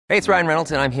Hey, it's Ryan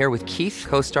Reynolds, and I'm here with Keith,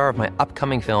 co-star of my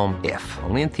upcoming film, If,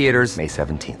 only in theaters May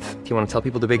 17th. Do you want to tell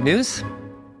people the big news?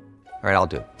 All right,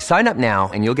 I'll do it. Sign up now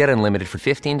and you'll get unlimited for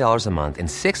 $15 a month and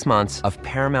 6 months of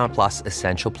Paramount Plus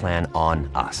Essential Plan on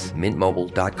us.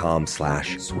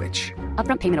 MintMobile.com/switch.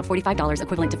 Upfront payment of $45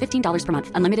 equivalent to $15 per month.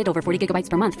 Unlimited over 40 gigabytes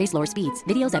per month. Face lower speeds.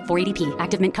 Videos at 480p.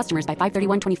 Active Mint customers by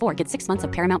 531.24 get 6 months of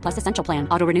Paramount Plus Essential Plan.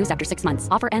 Auto renews after 6 months.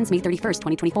 Offer ends May 31st,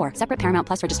 2024. Separate Paramount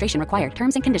Plus registration required.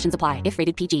 Terms and conditions apply if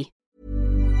rated PG.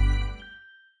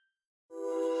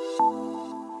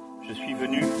 Je suis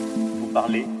venu vous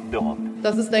parler d'Europe.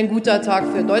 Das ist ein guter Tag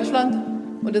für Deutschland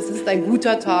und es ist ein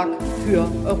guter Tag für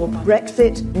Europa.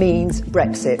 Brexit means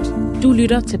Brexit. Du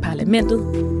lytter til Parlamentet,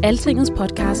 Altingets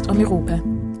podcast om Europa.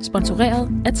 Sponsoreret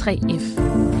af 3F.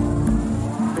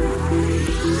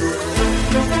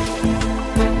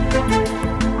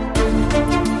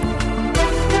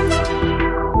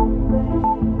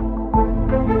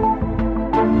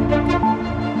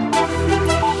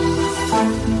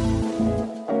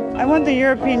 I want the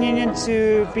European Union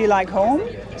to be like home,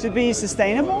 to be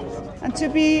sustainable, and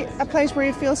to be a place where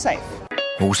you feel safe.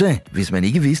 Rosa, hvis man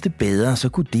ikke vidste bedre, så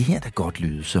kunne det her da godt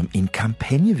lyde som en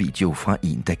kampagnevideo fra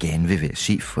en, der gerne vil være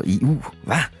chef for EU.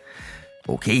 Hvad?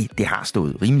 Okay, det har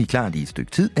stået rimelig klart i et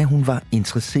stykke tid, at hun var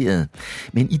interesseret.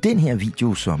 Men i den her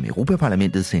video, som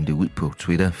Europaparlamentet sendte ud på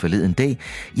Twitter forleden dag,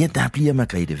 ja, der bliver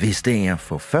Margrethe Vestager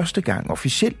for første gang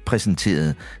officielt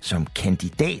præsenteret som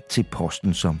kandidat til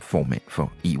posten som formand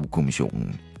for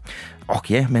EU-kommissionen. Og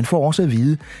ja, man får også at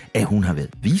vide, at hun har været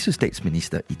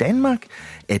vicestatsminister i Danmark,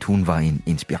 at hun var en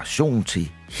inspiration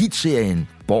til hitserien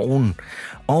Borgen,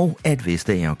 og at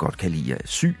Vestager godt kan lide at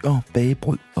sy og bage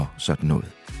brød og sådan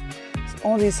noget.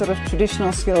 All these sort of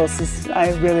traditional skills, I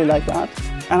really like that.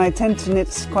 And I tend to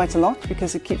knit quite a lot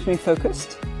because it keeps me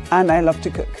focused. And I love to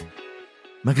cook.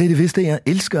 Margrethe Vestager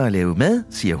elsker at lave mad,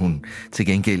 siger hun. Til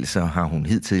gengæld så har hun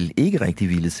hidtil ikke rigtig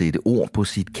ville sætte ord på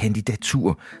sit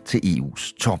kandidatur til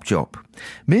EU's topjob.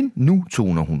 Men nu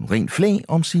toner hun rent flag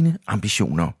om sine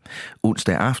ambitioner.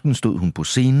 Onsdag aften stod hun på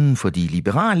scenen for de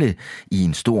liberale i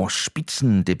en stor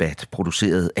spitzendebat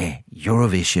produceret af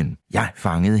Eurovision. Jeg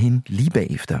fangede hende lige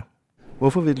bagefter.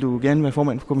 Hvorfor vil du gerne være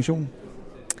formand for kommissionen?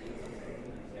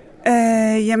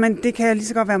 Jamen, det kan lige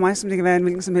så godt være mig, som det kan være en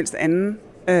hvilken som helst anden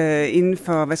inden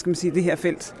for, hvad skal man sige, det her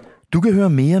felt. Du kan høre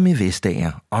mere med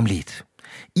Vestager om lidt.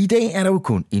 I dag er der jo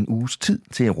kun en uges tid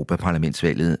til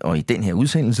Europaparlamentsvalget, og i den her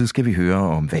udsendelse skal vi høre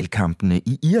om valgkampene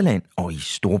i Irland og i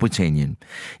Storbritannien.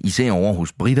 Især over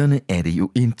hos britterne er det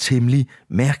jo en temmelig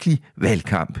mærkelig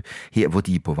valgkamp, her hvor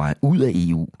de er på vej ud af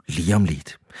EU lige om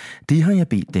lidt. Det har jeg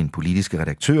bedt den politiske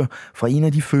redaktør fra en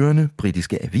af de førende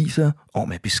britiske aviser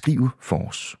om at beskrive for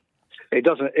os.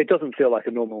 It doesn't feel like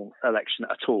a normal election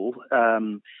at all.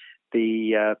 The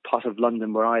part of London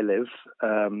where I live,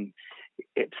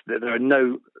 there are no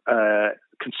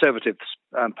Conservative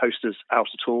posters out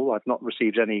at all. I've not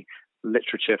received any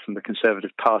literature from the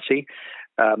Conservative Party.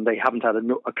 They haven't had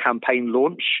a campaign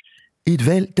launch. Et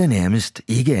valg, der nærmest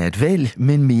ikke er et valg,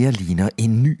 men mere ligner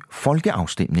en ny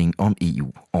folkeafstemning om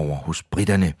EU over hos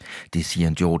britterne. Det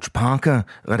siger George Parker,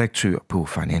 redaktør på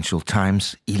Financial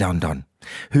Times i London.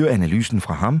 Hør analysen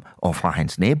fra ham og fra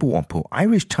hans naboer på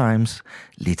Irish Times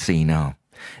lidt senere.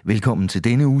 Velkommen til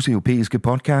denne uges europæiske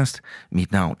podcast.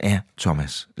 Mit navn er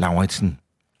Thomas Lauritsen.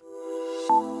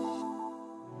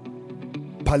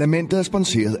 Parlamentet er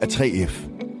sponsoreret af 3F,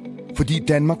 fordi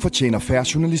Danmark fortjener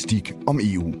fair journalistik om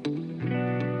EU.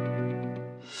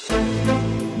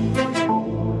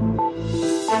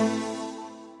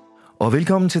 Og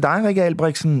velkommen til dig, Rikke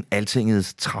Albrechtsen,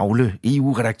 Altingets travle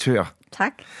EU-redaktør.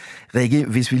 Tak. Rikke,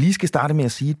 hvis vi lige skal starte med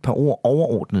at sige et par ord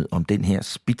overordnet om den her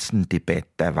spitzendebat,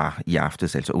 der var i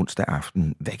aftes, altså onsdag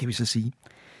aften. Hvad kan vi så sige?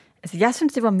 Altså, jeg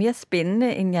synes, det var mere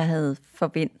spændende, end jeg havde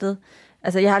forventet.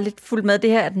 Altså, jeg har lidt fulgt med. Det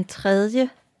her er den tredje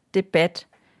debat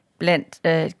blandt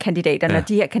kandidaterne. Ja. Og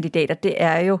de her kandidater, det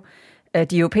er jo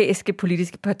de europæiske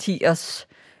politiske partiers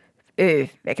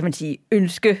hvad kan man sige,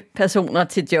 ønskepersoner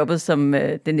til jobbet som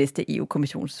den næste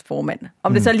EU-kommissionsformand.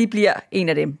 Om det så lige bliver en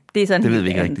af dem, det er sådan en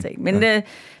helt anden sag.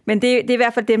 Men det er i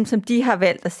hvert fald dem, som de har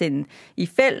valgt at sende i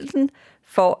felten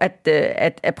for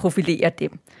at profilere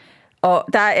dem. Og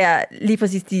der er lige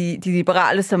præcis de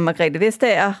liberale, som Margrethe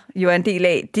Vestager jo er en del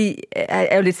af, de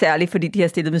er jo lidt særlige, fordi de har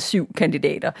stillet med 7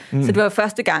 kandidater. Så det var jo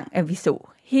første gang, at vi så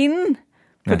hende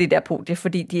på det der podie,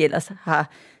 fordi de ellers har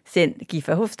sendt Guy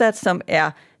Verhofstadt, som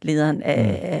er lederen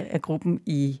af gruppen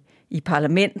i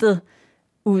parlamentet,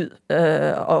 ud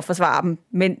og forsvare dem.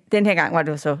 Men den her gang var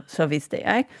det jo så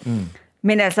Vestager, ikke?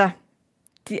 Men altså,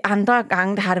 de andre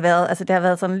gange, der har det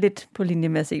været sådan lidt på linje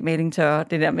med at se maling tørre,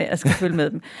 det der med at skal følge med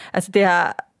dem. Altså, det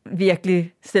har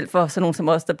virkelig, selv for sådan nogen som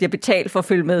os, der bliver betalt for at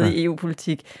følge med i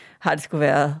EU-politik, har det sgu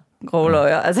været grove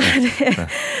løjer. Altså,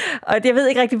 og jeg ved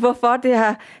ikke rigtig, hvorfor det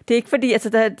har. Det er ikke fordi, altså,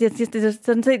 det har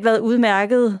sådan set været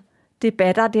udmærket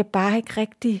debatter, det er bare ikke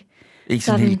rigtig... Ikke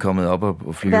sådan helt kommet op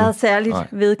og flyve. Været særligt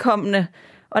vedkommende.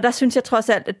 Og der synes jeg trods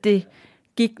alt, at det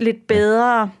gik lidt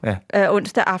bedre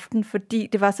onsdag aften, fordi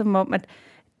det var som om, at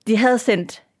de havde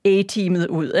sendt A-teamet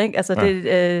ud. Ikke? Altså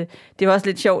det var også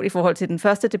lidt sjovt i forhold til den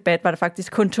første debat, var der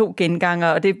faktisk kun 2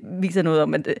 gengangere, og det viser noget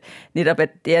om, at netop at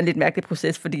det er en lidt mærkelig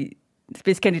proces, fordi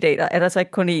spidskandidater er der så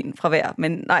ikke kun én fra hver,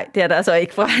 men nej, det er der altså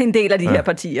ikke fra en del af de her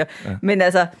partier. Ja. Men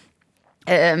altså,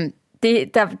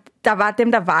 der var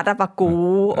dem, der var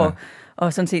gode,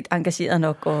 og sådan set engageret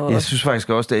nok. Og jeg synes faktisk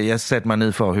også, at jeg satte mig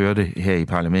ned for at høre det her i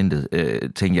parlamentet,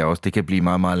 tænkte jeg også, det kan blive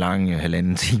meget, meget lang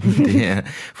 1,5 time, det her.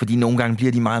 Fordi nogle gange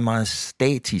bliver de meget, meget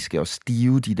statiske og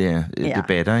stive, de der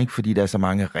debatter, ikke? Fordi der er så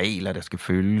mange regler, der skal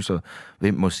følges, og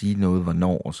hvem må sige noget,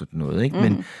 hvornår og sådan noget.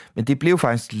 Ikke? Men det blev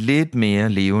faktisk lidt mere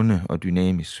levende og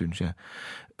dynamisk, synes jeg.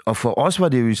 Og for os var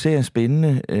det jo især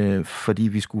spændende, fordi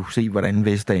vi skulle se, hvordan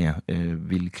Vestager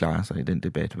ville klare sig i den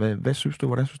debat. Hvad synes du?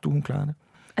 Hvordan synes du, hun klarede det?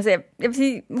 Altså, jeg vil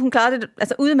sige, hun klarede det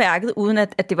altså udmærket, uden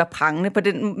at det var prangende. På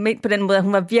den måde, at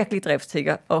hun var virkelig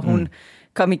driftssikker, og hun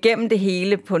kom igennem det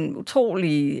hele på en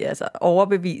utrolig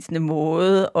overbevisende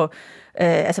måde, og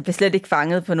blev slet ikke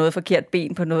fanget på noget forkert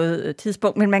ben på noget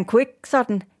tidspunkt. Men man kunne ikke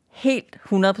sådan helt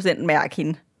 100% mærke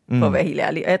hende, for at være helt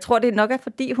ærlig. Og jeg tror, det nok er,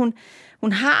 fordi hun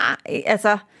har...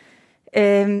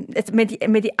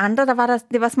 med de andre,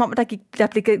 det var som om, at der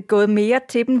blev gået mere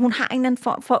til dem. Hun har en eller anden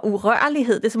form for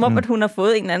urørlighed. Det er som om, at hun har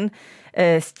fået en eller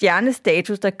anden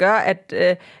stjernestatus, der gør,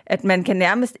 at man kan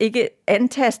nærmest ikke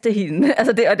antaste hende.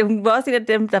 Altså hun var også en af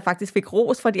dem, der faktisk fik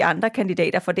ros fra de andre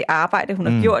kandidater for det arbejde, hun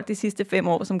har gjort de sidste 5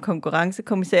 år som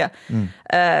konkurrencekommissær.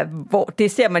 Hvor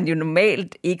det ser man jo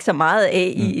normalt ikke så meget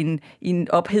af i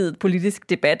en ophedet politisk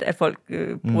debat, at folk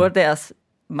bruger deres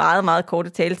meget, meget korte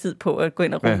taletid på at gå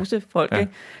ind og rose folk.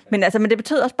 Ikke? Men det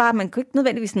betød også bare, at man kunne ikke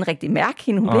nødvendigvis sådan rigtig mærke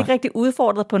hende. Hun blev ikke rigtig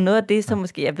udfordret på noget af det, som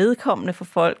måske er vedkommende for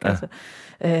folk.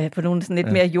 På nogle sådan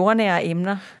lidt mere jordnære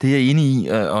emner. Det er jeg enig i,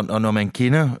 og når man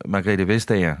kender Margrethe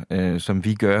Vestager, som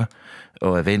vi gør,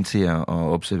 og er vant til at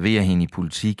observere hende i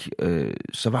politik,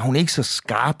 så var hun ikke så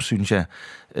skarp, synes jeg,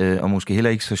 og måske heller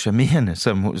ikke så charmerende,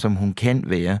 som hun kan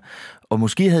være. Og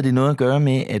måske havde det noget at gøre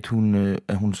med, at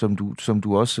hun som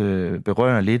du også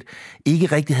berører lidt, ikke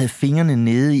rigtig havde fingrene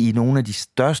nede i nogle af de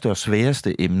største og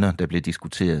sværeste emner, der blev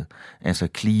diskuteret. Altså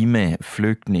klima,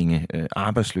 flygtninge,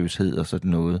 arbejdsløshed og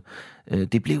sådan noget.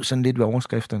 Det blev sådan lidt ved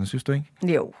overskrifterne, synes du ikke?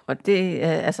 Jo, og det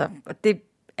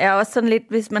er også sådan lidt,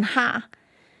 hvis man har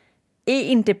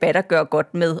en debat at gøre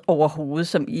godt med overhovedet,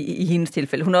 som i hendes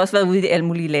tilfælde. Hun har også været ude i alle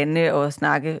mulige lande og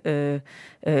snakke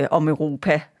om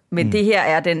Europa. Men det her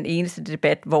er den eneste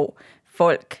debat, hvor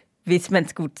folk, hvis man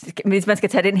skal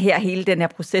tage hele den her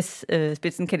proces,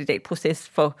 spidsenkandidatproces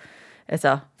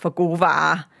for gode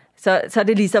varer, så er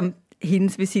det ligesom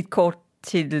hendes visitkort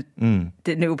til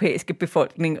den europæiske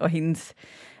befolkning og hendes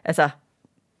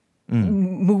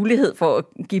mulighed for at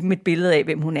give dem et billede af,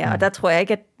 hvem hun er. Og der tror jeg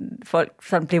ikke, at folk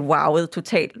sådan blev wowet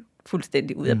totalt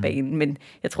fuldstændig ud af banen. Men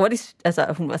jeg tror,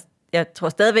 jeg tror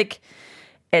stadigvæk,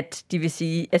 at de vil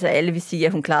sige, alle vil sige,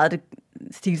 at hun klarede det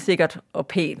stilsikkert og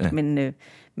pænt, men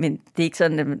det er ikke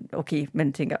sådan, at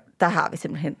man tænker, der har vi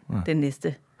simpelthen den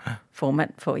næste formand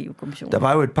for EU-kommissionen. Der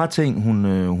var jo et par ting,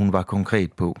 hun var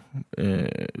konkret på.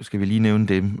 Skal vi lige nævne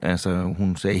dem? Altså,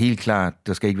 hun sagde helt klart,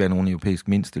 der skal ikke være nogen europæisk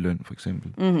mindsteløn, for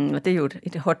eksempel. Og det er jo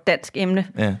et hot dansk emne.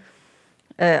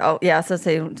 Ja. Og så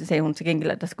sagde hun til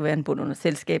gengæld, at der skulle være en bund under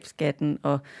selskabsskatten,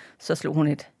 og så slog hun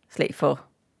et slag for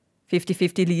 50-50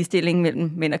 ligestilling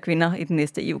mellem mænd og kvinder i den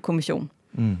næste EU-kommission.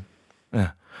 Ja.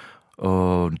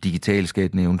 Og digital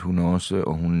skat nævnte hun også,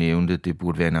 og hun nævnte, at det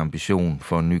burde være en ambition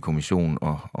for en ny kommission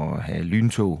at have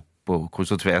lyntog på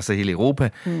kryds og tværs af hele Europa.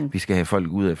 Vi skal have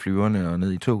folk ud af flyverne og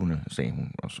ned i togene, sagde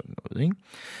hun, og sådan noget, ikke?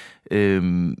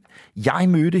 Jeg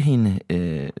mødte hende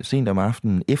sent om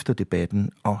aftenen efter debatten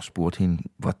og spurgte hende,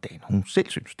 hvordan hun selv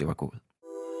synes, det var gået.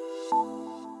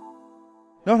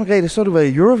 Nå, Margrethe, så har du været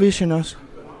i Eurovision også?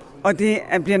 Og det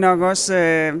bliver nok også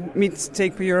mit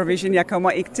take på Eurovision. Jeg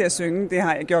kommer ikke til at synge, det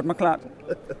har jeg gjort mig klart.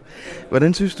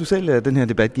 Hvordan synes du selv, at den her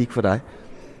debat gik for dig?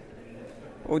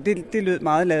 Det lød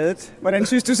meget ladet. Hvordan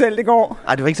synes du selv, det går?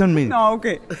 Ej, det var ikke sådan meningen. Nå,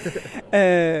 okay.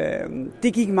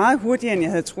 Det gik meget hurtigere, end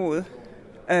jeg havde troet.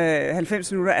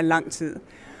 90 minutter er lang tid.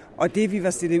 Og det, vi var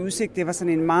stillet i udsigt, det var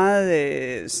sådan en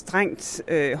meget strengt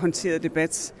håndteret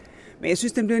debat. Men jeg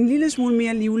synes, den blev en lille smule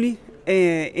mere livlig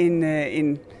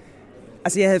end...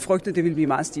 Altså, jeg havde frygtet, det ville blive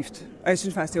meget stift. Og jeg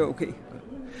synes faktisk, det var okay.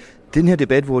 Den her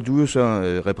debat, hvor du jo så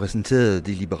repræsenterede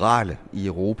de liberale i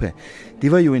Europa,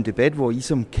 det var jo en debat, hvor I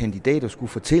som kandidater skulle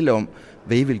fortælle om,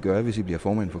 hvad I vil gøre, hvis I bliver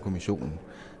formand for kommissionen.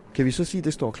 Kan vi så sige, at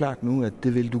det står klart nu, at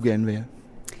det vil du gerne være?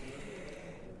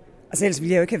 Altså ellers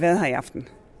ville jeg jo ikke have været her i aften.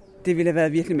 Det ville have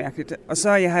været virkelig mærkeligt. Og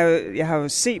så jeg har jo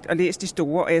set og læst de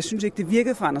store, og jeg synes ikke, det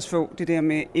virkede for Anders Fogh, det der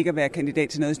med ikke at være kandidat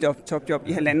til noget topjob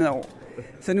i 1,5 år.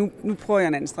 Så nu prøver jeg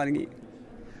en anden strategi.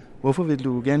 Hvorfor vil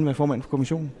du gerne være formand for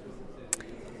kommissionen?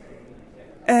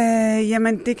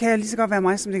 Jamen, det kan lige så godt være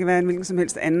mig, som det kan være en hvilken som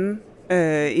helst anden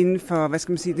inden for, hvad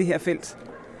skal man sige, det her felt.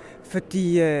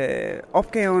 Fordi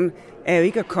opgaven er jo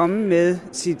ikke at komme med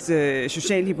sit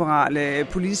socialliberale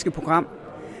politiske program.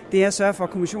 Det er at sørge for, at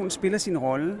kommissionen spiller sin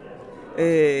rolle.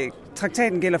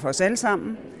 Traktaten gælder for os alle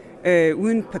sammen,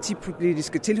 uden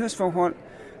partipolitiske tilhørsforhold.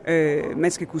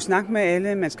 Man skal kunne snakke med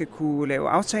alle, man skal kunne lave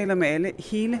aftaler med alle,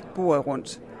 hele bordet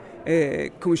rundt.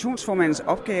 Kommissionsformandens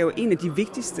opgave, en af de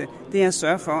vigtigste, det er at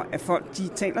sørge for, at folk de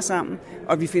taler sammen,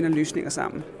 og vi finder løsninger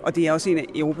sammen. Og det er også en af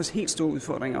Europas helt store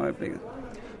udfordringer i øjeblikket.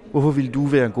 Hvorfor vil du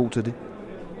være god til det?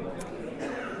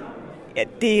 Ja,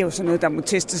 det er jo sådan noget, der må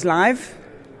testes live.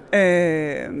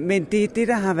 Men det er det,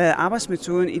 der har været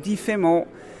arbejdsmetoden i de 5 år,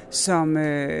 som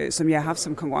jeg har haft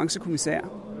som konkurrencekommissær.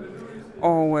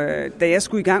 Og da jeg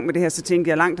skulle i gang med det her, så tænkte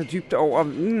jeg langt og dybt over,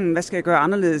 hvad skal jeg gøre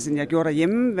anderledes, end jeg gjorde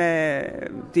derhjemme?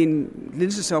 Det er en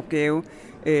ledelsesopgave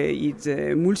i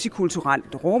et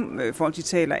multikulturelt rum. Folk de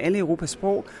taler alle Europas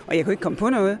sprog, og jeg kunne ikke komme på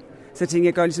noget. Så jeg tænkte,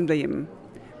 jeg gør ligesom derhjemme.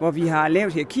 Hvor vi har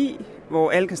lavet hierarki,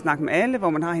 hvor alle kan snakke med alle, hvor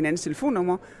man har hinandens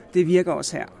telefonnummer. Det virker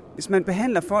også her. Hvis man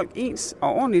behandler folk ens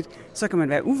og ordentligt, så kan man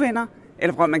være uvenner,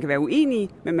 eller man kan være uenige,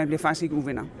 men man bliver faktisk ikke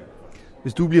uvenner.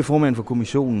 Hvis du bliver formand for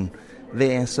kommissionen, hvad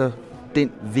er så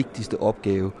den vigtigste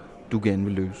opgave, du gerne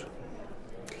vil løse?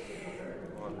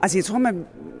 Altså jeg tror,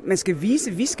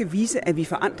 vi skal vise, at vi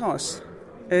forandrer os.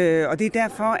 Og det er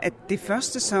derfor, at det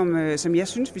første, som jeg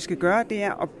synes, vi skal gøre, det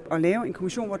er at lave en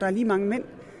kommission, hvor der er lige mange mænd,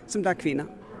 som der er kvinder.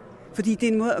 Fordi det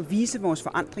er en måde at vise vores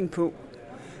forandring på.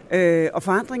 Og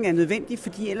forandring er nødvendig,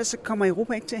 fordi ellers så kommer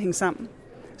Europa ikke til at hænge sammen.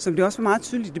 Som det også var meget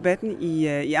tydeligt i debatten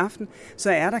i aften,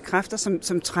 så er der kræfter,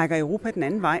 som trækker Europa den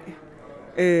anden vej.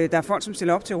 Der er folk, som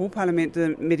stiller op til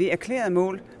Europaparlamentet med det erklærede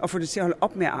mål at få det til at holde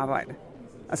op med at arbejde.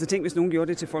 Altså tænk, hvis nogen gjorde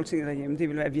det til Folketinget derhjemme. Det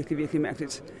ville være virkelig, virkelig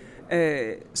mærkeligt.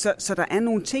 Så der er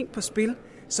nogle ting på spil,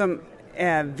 som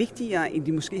er vigtigere, end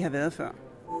de måske har været før.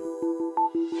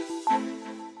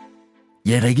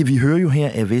 Ja, Rikke, vi hører jo her,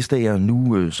 at Vestager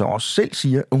nu så også selv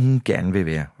siger, at hun gerne vil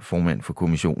være formand for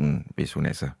kommissionen, hvis hun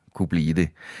altså kunne blive det.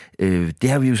 Det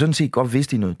har vi jo sådan set godt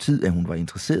vidst i noget tid, at hun var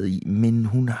interesseret i, men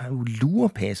hun har jo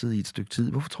lurepasset i et stykke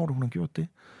tid. Hvorfor tror du, hun har gjort det?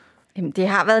 Jamen, det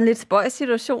har været en lidt spøjs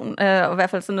situation, og i hvert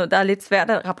fald sådan noget, der er lidt svært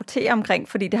at rapportere omkring,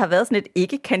 fordi det har været sådan et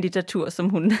ikke-kandidatur, som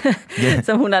hun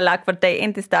har lagt for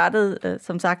dagen. Det startede,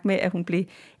 som sagt, med, at hun blev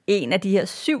en af de her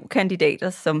 7 kandidater,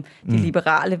 som de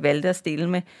liberale valgte at stille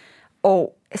med.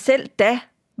 Og selv da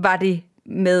var det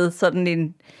med sådan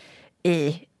en,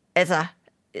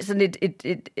 sådan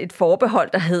et forbehold,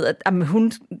 der hed, at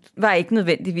hun var ikke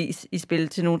nødvendigvis i spil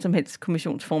til nogen som helst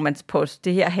kommissionsformandspost.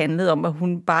 Det her handlede om, at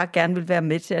hun bare gerne ville være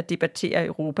med til at debattere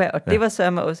Europa, og det var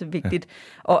sørme også vigtigt,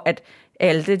 og at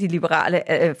alle de liberale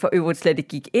for øvrigt slet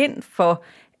gik ind for,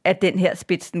 at den her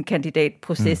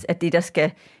spidsenkandidatproces er det, der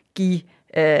skal give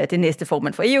det næste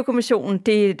formand for EU-kommissionen.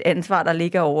 Det er et ansvar, der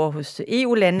ligger over hos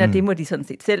EU-landene, og det må de sådan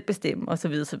set selv bestemme,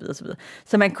 osv. Så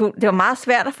det var meget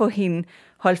svært at få hende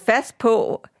holdt fast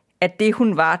på, at det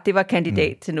hun var, det var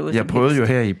kandidat til noget. Jeg prøvede jo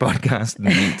her i podcasten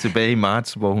tilbage i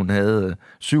marts, hvor hun havde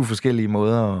 7 forskellige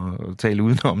måder at tale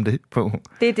udenom det på.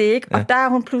 Det er det ikke, og der er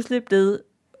hun pludselig blevet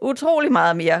utrolig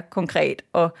meget mere konkret,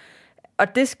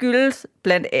 og det skyldes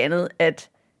blandt andet, at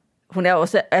hun er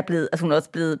også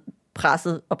blevet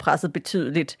presset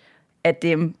betydeligt af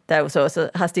dem, der jo så også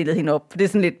har stillet hende op. For det er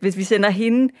sådan lidt, hvis vi sender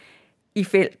hende i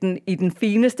felten i den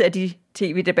fineste af de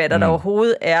tv-debatter, der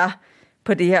overhovedet er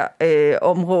på det her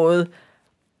område,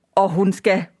 og hun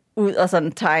skal ud og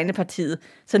sådan tegne partiet,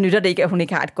 så nytter det ikke, at hun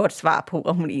ikke har et godt svar på,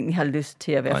 om hun egentlig har lyst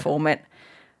til at være formand.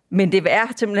 Men det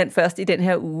er simpelthen først i den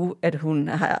her uge, at hun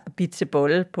har bidt til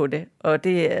bolle på det, og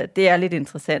det er lidt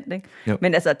interessant, ikke?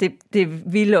 Men altså,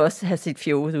 det ville også have set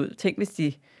fjoget ud. Tænk,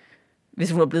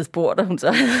 hvis hun var blevet spurgt, og hun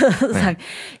så havde sagt,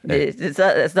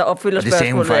 så opfylder spørgsmålet. Det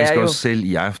sagde hun faktisk også selv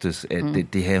i aftes, at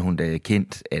det havde hun da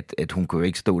kendt, at hun kunne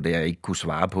ikke stå der og ikke kunne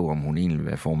svare på, om hun egentlig ville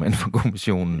være formand for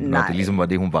kommissionen, når det ligesom var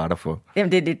det, hun var der for.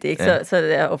 Jamen det er det ikke, så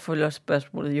der opfylder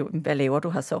spørgsmålet jo, hvad laver du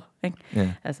her så? Ikke?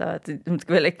 Ja. Altså, hun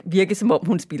skal vel ikke virke, som om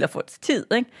hun spilder folks tid,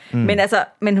 ikke?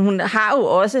 Men hun har jo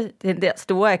også den der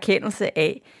store erkendelse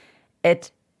af,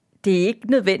 at det er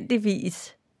ikke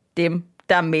nødvendigvis dem,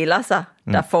 der melder sig,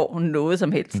 der får noget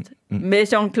som helst.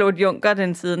 Med Jean-Claude Juncker,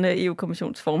 den siddende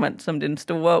EU-kommissionsformand, som den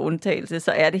store undtagelse,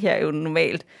 så er det her jo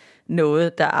normalt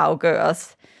noget, der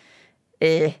afgøres,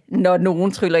 når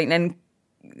nogen tryller en eller anden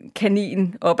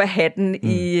kanin op af hatten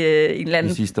i en eller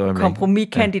anden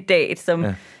kompromiskandidat, som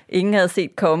ingen havde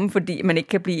set komme, fordi man ikke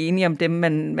kan blive enige om dem,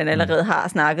 man allerede har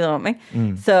snakket om. Ikke?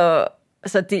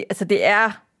 Så det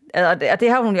er, og det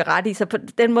har hun jo ret i, så på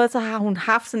den måde så har hun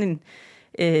haft sådan en,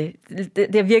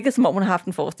 det har virket som om hun har haft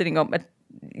en forestilling om, at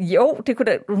jo, det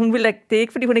er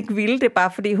ikke fordi hun ikke ville, det er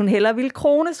bare fordi hun hellere ville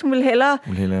krones, hun ville hellere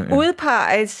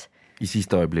udpeges i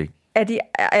sidste øjeblik af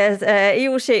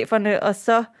EU-cheferne, og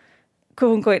så kunne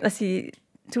hun gå ind og sige,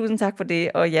 tusind tak for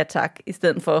det, og ja tak, i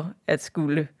stedet for at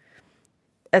skulle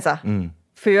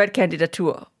føre et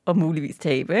kandidatur og muligvis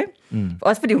tabe. Ikke?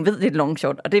 Også fordi hun ved, det er et long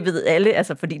shot, og det ved alle,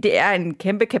 altså fordi det er en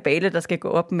kæmpe kabale, der skal gå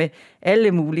op med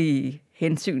alle mulige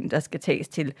hensyn, der skal tages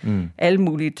til alle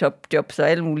mulige topjobs og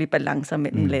alle mulige balancer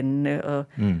mellem landene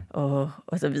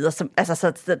og så videre.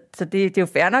 Så det er jo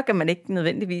fair nok, at man ikke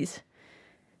nødvendigvis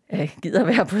gider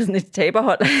være på sådan et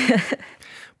taberhold.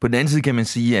 På den anden side kan man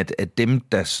sige, at dem,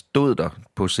 der stod der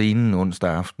på scenen onsdag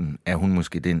aften, er hun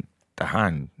måske den, der har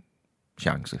en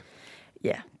chance.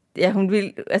 Ja, hun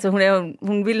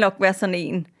vil nok være sådan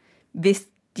en, hvis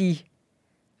de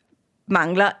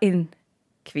mangler en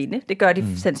kvinde. Det gør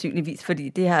de sandsynligvis, fordi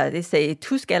det sagde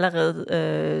Tusk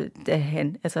allerede, da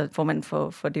han, altså formanden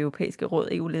for det europæiske råd,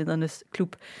 EU-ledernes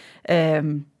klub,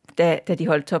 da de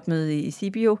holdt topmøde i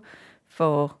Sibiu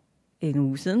for en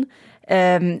uge siden,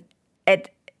 at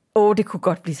det kunne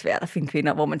godt blive svært at finde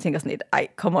kvinder, hvor man tænker sådan et,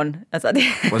 come on. Altså,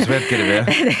 hvor svært kan det være?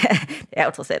 Det er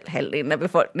jo trods alt halvdelen af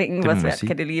befolkningen, hvor svært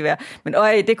kan det lige være. Men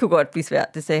det kunne godt blive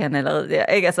svært, det sagde han allerede der.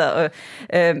 Ikke? Altså,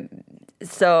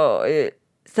 så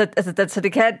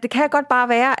det kan godt bare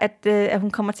være, at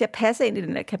hun kommer til at passe ind i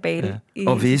den der kabale. Ja.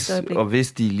 Og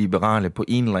hvis de liberale på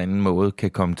en eller anden måde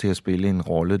kan komme til at spille en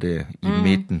rolle der i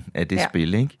midten af det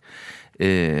spil, ikke?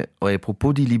 Og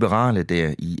apropos de liberale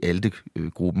der i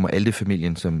ALDE-gruppen og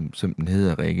ALDE-familien, som den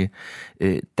hedder, Rikke,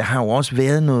 der har jo også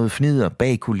været noget fnider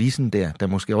bag kulissen der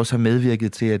måske også har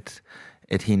medvirket til,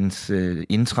 at hendes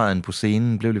indtræden på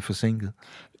scenen blev lidt forsinket.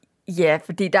 Ja,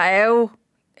 fordi der er jo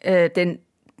den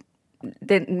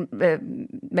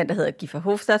mand, der hedder Guy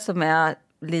Verhofstadt, som er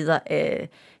leder af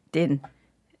den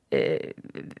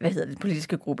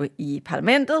politiske gruppe i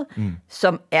parlamentet,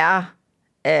 som er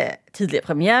tidligere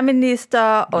premierminister,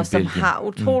 og som har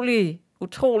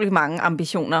utrolig mange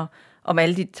ambitioner om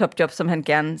alle de topjobs, som han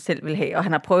gerne selv vil have, og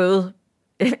han har prøvet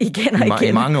igen og igen.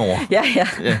 I mange år. Ja.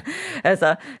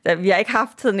 Altså, vi har ikke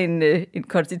haft sådan en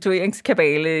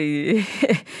konstitueringskabale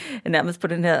nærmest på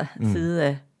den her side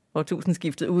af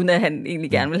årtusindskiftet, uden at han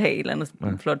egentlig gerne vil have et eller andet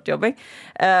flot job, ikke?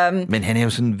 Men han er jo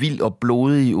sådan vild og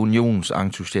blodig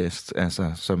unionsentusiast,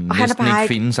 altså, som næsten ikke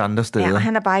findes andre steder. Ja, og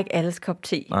han er bare ikke alles kop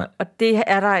te. Nej. Og det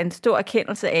er der en stor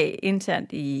erkendelse af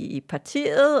internt i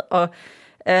partiet, og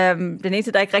den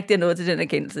eneste, der ikke rigtig er nået til den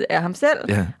erkendelse, er ham selv.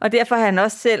 Ja. Og derfor er han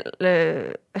også selv,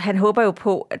 han håber jo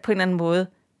på, at på en eller anden måde,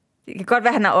 det kan godt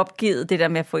være, at han har opgivet det der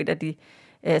med at få et af de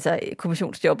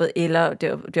kommissionsjobbet,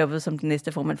 eller jobbet som den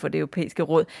næste formand for det europæiske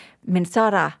råd. Men så er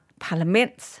der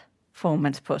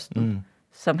parlamentsformandsposten,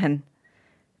 som han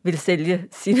vil sælge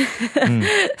sin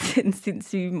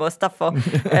syge moster for.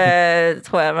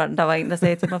 Tror jeg, der var en, der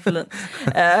sagde til mig forleden.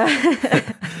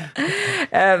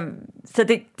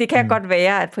 Så det kan godt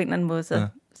være, at på en eller anden måde, så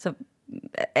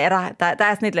er der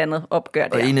er sådan et eller andet opgør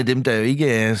der. Og en af dem, der jo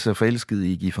ikke er så forelsket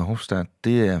i Guy Verhofstadt,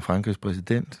 det er Frankrigs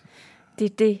præsident. Det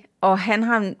er det. Og han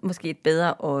har måske et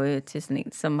bedre øje til sådan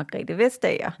en som Margrethe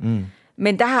Vestager.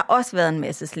 Men der har også været en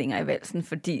masse slinger i valsen,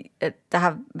 fordi at der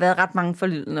har været ret mange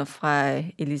forlydender fra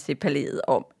Élysée-palæet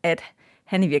om, at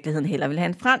han i virkeligheden hellere vil have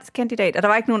en fransk kandidat. Og der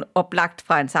var ikke nogen oplagt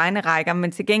fra hans egne rækker,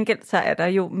 men til gengæld så er der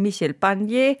jo Michel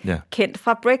Barnier, kendt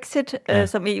fra Brexit,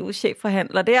 som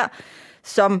EU-chefforhandler der,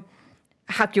 som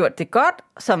har gjort det godt,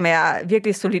 som er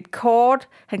virkelig solidt kort.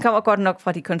 Han kommer godt nok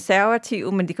fra de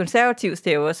konservative, men de konservative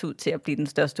ser jo også ud til at blive den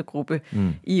største gruppe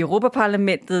i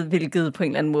Europaparlamentet, hvilket på en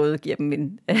eller anden måde giver dem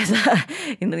en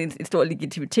stor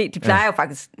legitimitet. De plejer jo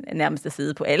faktisk nærmest at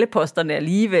sidde på alle posterne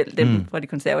alligevel, dem fra de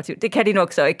konservative. Det kan de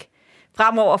nok så ikke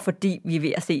fremover, fordi vi er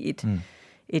ved at se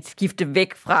et skifte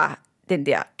væk fra den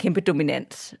der kæmpe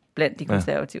dominans blandt de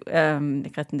konservative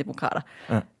kristendemokrater.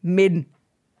 Men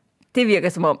det virker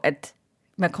som om, at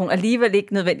Macron alligevel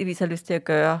ikke nødvendigvis har lyst til at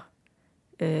gøre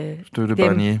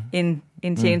dem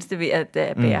en tjeneste ved at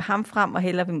bære ham frem, og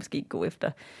hellere vil måske gå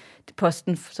efter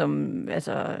posten, som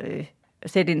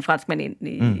sætte en franskmand ind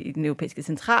i den europæiske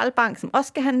centralbank, som også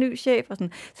skal have en ny chef. Og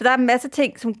sådan. Så der er en masse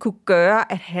ting, som kunne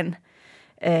gøre, at han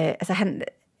altså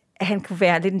han kunne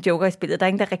være lidt en joker i spillet. Der er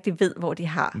ingen, der rigtig ved, hvor de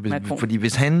har Macron. Fordi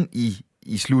hvis han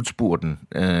i slutspurten,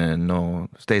 når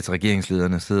stats- og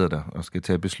regeringslederne sidder der og skal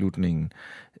tage beslutningen,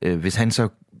 hvis han så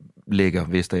lægger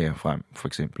Vestager frem, for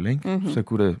eksempel, ikke? Så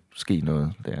kunne der ske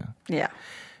noget der. Ja.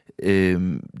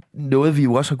 Noget, vi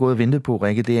jo også har gået og ventet på,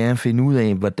 Rikke, det er at finde ud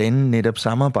af, hvordan netop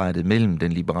samarbejdet mellem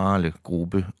den liberale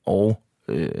gruppe og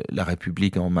La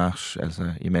République en Marche,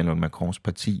 altså Emmanuel Macrons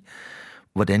parti,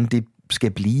 hvordan det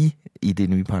skal blive i det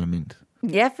nye parlament.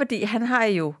 Ja, fordi han har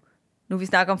jo, nu vi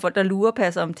snakker om folk, der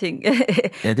lurepasser om ting,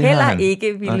 heller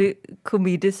ikke ville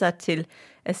committe sig til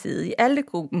at sidde i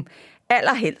ALDE-gruppen.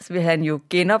 Allerhelst vil han jo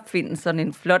genopfinde sådan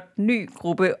en flot ny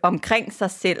gruppe omkring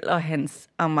sig selv og hans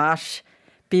en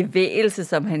marche-bevægelse,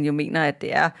 som han jo mener, at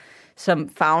det er, som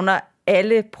favner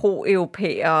alle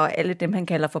pro-europæere og alle dem, han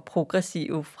kalder for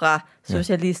progressive, fra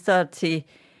socialister til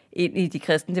ind i de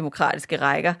kristendemokratiske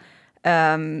rækker.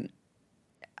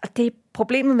 Og det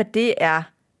problemet med det er,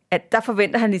 at der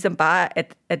forventer han ligesom bare,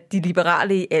 at de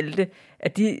liberale i ALDE,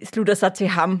 at de slutter sig til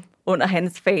ham under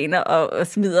hans faner og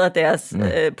smider deres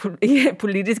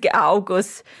politiske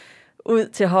arvegods ud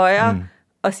til højre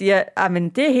og siger, men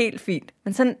det er helt fint.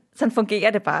 Men sådan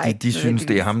fungerer det bare ikke. De synes,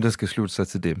 det er ham, der skal slutte sig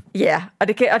til dem. Ja, og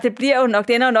det bliver jo nok,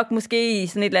 det ender jo nok måske i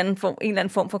sådan en eller anden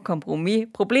form for kompromis.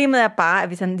 Problemet er bare, at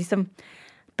hvis han ligesom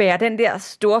bærer den der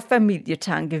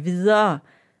storfamilietanke videre,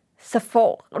 så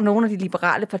får nogle af de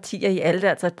liberale partier i ALDE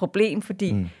altså et problem, fordi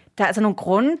der er altså nogle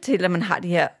grunde til, at man har de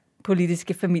her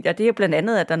politiske familier. Det er jo blandt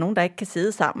andet, at der er nogen, der ikke kan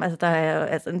sidde sammen. Altså, der er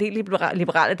altså en del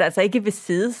liberale, der altså ikke vil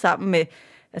sidde sammen med,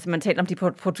 altså man taler om de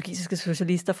portugisiske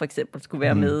socialister for eksempel skulle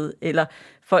være med, eller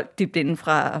folk dybt inden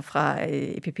fra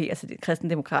EPP, altså de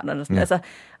kristendemokraterne og sådan. Altså,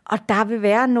 og der vil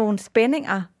være nogle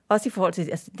spændinger, også i forhold til,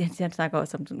 altså han snakker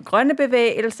også om sådan grønne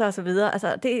bevægelser og så videre. Altså,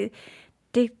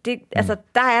 altså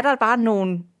der er der bare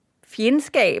nogle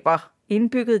fjendskaber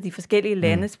indbygget i de forskellige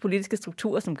landes politiske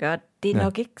strukturer, som gør, at det er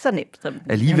nok ikke så nemt. Som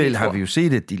alligevel har vi jo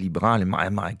set, at de liberale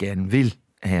meget, meget gerne vil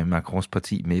have Macrons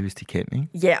parti med, hvis de kan, ikke?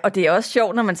 Ja, og det er også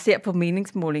sjovt, når man ser på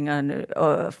meningsmålingerne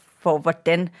og for,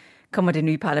 hvordan kommer det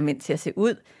nye parlament til at se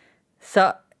ud,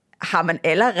 så har man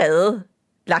allerede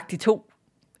lagt de to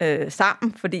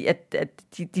sammen, fordi at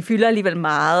de fylder alligevel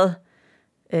meget,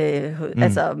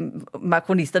 altså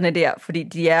macronisterne der, fordi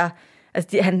de er,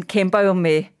 altså han kæmper jo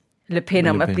med Le Pen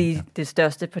om at blive det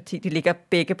største parti. De ligger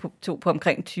begge på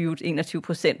omkring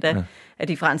 20-21% af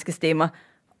de franske stemmer,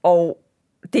 og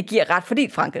det giver ret, fordi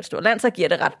Frankrig er et stort land, så giver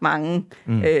det ret mange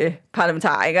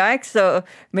parlamentarikere, ikke? Så,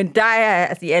 men der er,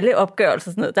 altså i alle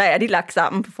opgørelser sådan noget, der er de lagt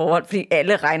sammen på forhånd, fordi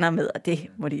alle regner med, og det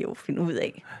må de jo finde ud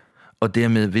af. Og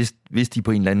dermed, hvis de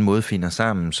på en eller anden måde finder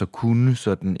sammen, så kunne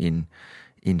sådan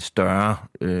en større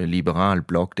liberal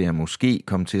blok der måske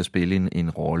komme til at spille en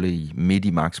rolle midt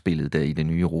i magtspillet der i det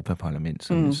nye Europaparlament,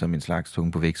 som en slags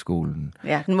tunge på vægtskålen.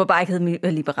 Ja, den må bare ikke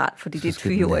hedde liberal, fordi det er et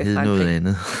tryår i Frankrig. Noget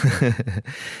andet.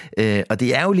 Og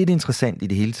det er jo lidt interessant i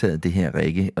det hele taget, det her,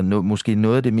 Rikke, og måske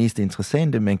noget af det mest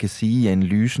interessante, man kan sige, i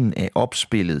analysen af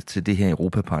opspillet til det her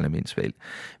Europaparlamentsvalg.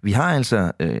 Vi har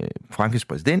altså Frankrigs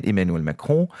præsident Emmanuel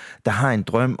Macron, der har en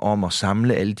drøm om at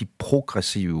samle alle de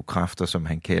progressive kræfter, som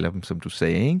han kalder dem, som du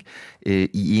sagde,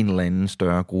 i en eller anden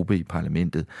større gruppe i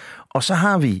parlamentet. Og så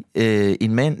har vi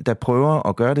en mand, der prøver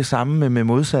at gøre det samme med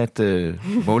modsat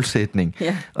målsætning.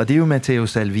 Ja. Og det er jo Matteo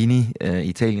Salvini,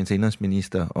 Italiens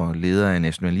indrigsminister og leder af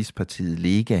nationalistpartiet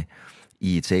Lega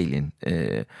i Italien.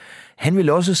 Han vil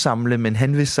også samle, men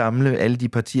han vil samle alle de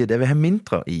partier, der vil have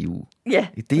mindre EU. Ja,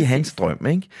 det er hans drøm,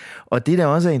 ikke? Og det, der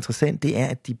også er interessant, det er,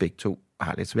 at de begge to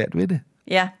har lidt svært ved det.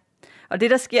 Ja, og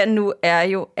det, der sker nu, er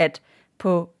jo, at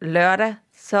på lørdag,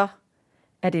 så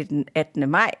er det den 18.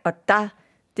 maj, og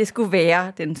det skulle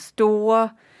være den store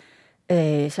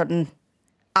sådan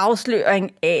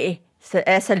afsløring af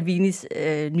Salvinis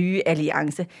nye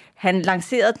alliance. Han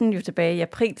lancerede den jo tilbage i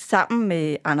april sammen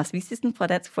med Anders Vistisen fra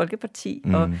Dansk Folkeparti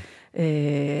og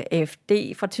AfD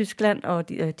fra Tyskland og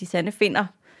de sande finner.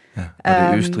 Ja,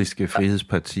 og det østrigske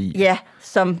frihedsparti. Ja,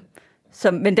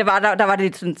 men der var det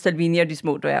lidt sådan Salvini og de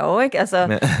små dværge, ikke?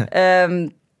 Altså,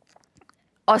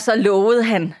 og så lovede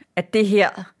han, at det her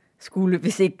skulle,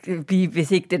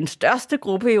 hvis ikke den største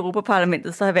gruppe i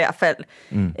Europaparlamentet, så i hvert fald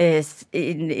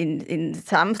en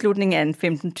sammenslutning af en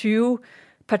 15-20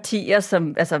 partier,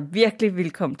 som altså virkelig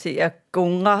ville komme til at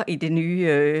gungre i det nye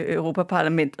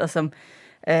Europaparlament, og som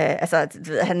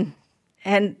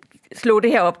han slog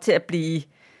det her op til at blive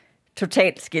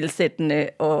totalt skelsættende,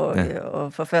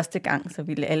 og for første gang så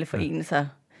ville alle forene sig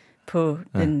på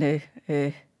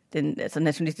den altså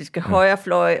nationalistiske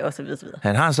højrefløj og så videre.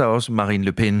 Han har så også Marine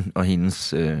Le Pen og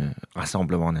hendes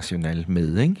Rassemblement National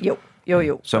med, ikke? Jo.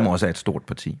 Jo. Som også er et stort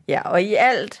parti. Ja, og i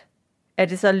alt er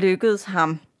det så lykkedes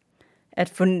ham at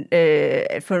få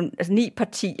 9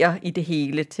 partier i det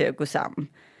hele til at gå sammen.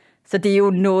 Så det er jo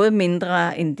noget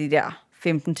mindre end de der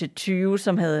 15-20,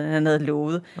 som han havde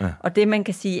lovet. Ja. Og det, man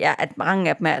kan sige, er, at mange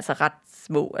af dem er altså ret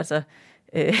små. Altså,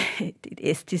 et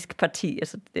estisk parti,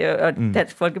 altså, og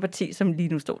Dansk Folkeparti, som lige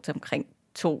nu står til omkring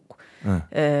 2. Ja.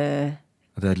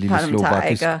 Og der er et lille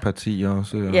slovakisk parti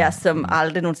også. Ja, som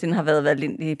aldrig nogensinde har været valgt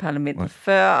ind i parlamentet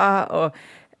før, og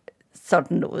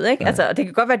sådan noget, ikke? Ja. Altså, og det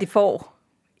kan godt være, at de får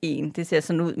en. Det ser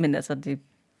sådan ud, men altså, det...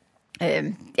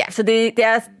 så det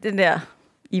er den der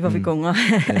Ivar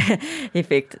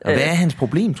Vigunga-effekt. Og hvad er hans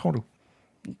problem, tror du?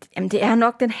 Jamen, det er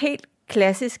nok den helt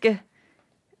klassiske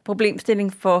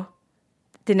problemstilling for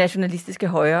det nationalistiske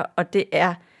højre, og det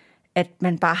er, at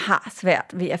man bare har svært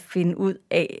ved at finde ud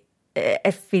af,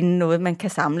 at finde noget, man kan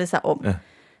samle sig om. Ja.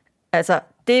 Altså,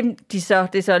 det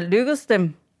så lykkedes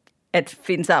dem at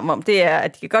finde sammen om, det er,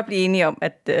 at de kan godt blive enige om,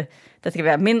 at der skal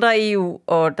være mindre EU,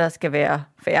 og der skal være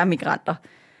færre migranter.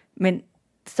 Men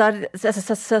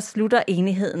så slutter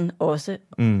enigheden også.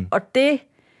 Og det,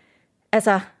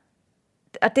 altså...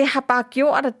 Og det har bare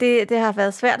gjort, at det har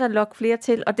været svært at lokke flere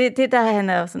til. Og det der han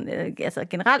er sådan, altså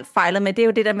generelt fejlet med, det er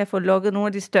jo det der med at få lukket nogle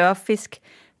af de større fisk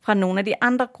fra nogle af de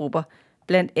andre grupper.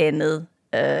 Blandt andet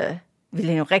vil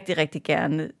han jo rigtig, rigtig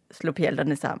gerne slå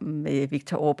pjalterne sammen med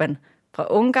Viktor Orbán fra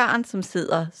Ungarn, som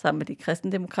sidder sammen med de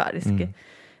kristendemokratiske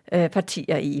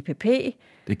partier i EPP.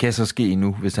 Det kan så ske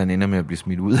nu, hvis han ender med at blive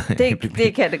smidt ud af EPP.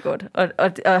 Det kan det godt.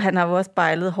 Og han har jo også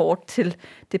spejlet hårdt til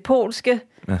det polske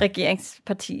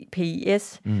regeringsparti,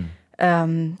 PIS,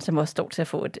 som også står til at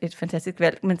få et fantastisk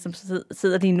valg, men som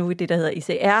sidder lige nu i det, der hedder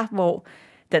ICR, hvor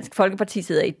Dansk Folkeparti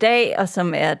sidder i dag, og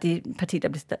som er det parti, der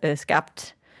blev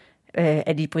skabt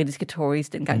af de britiske Tories,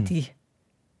 dengang de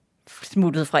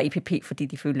smuttede fra EPP, fordi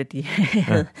de følte,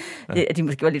 at at de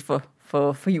måske var lidt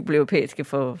for jubeleuropæiske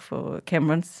for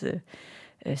Camerons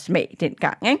smag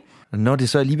dengang, ikke? Når det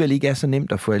så alligevel ikke er så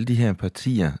nemt at få alle de her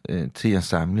partier til at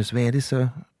samles, hvad er det så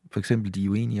for eksempel, de er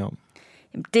uenige om?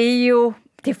 Jamen, det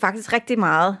er faktisk rigtig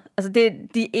meget. Altså,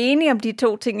 de er enige om de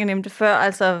 2 ting, jeg nævnte før,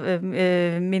 altså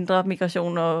mindre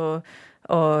migration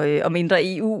og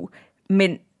mindre EU,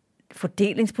 men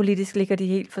fordelingspolitisk ligger de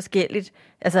helt forskelligt.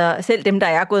 Altså, selv dem, der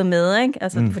er gået med, ikke?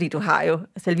 Altså, fordi du har jo,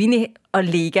 Salvini og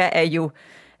Lega er jo,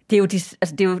 det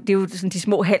er jo sådan de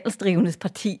små handelsdrivendes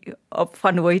parti op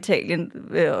fra Norditalien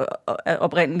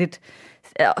oprindeligt.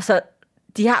 Så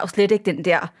de har jo slet ikke den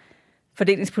der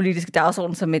fordelingspolitiske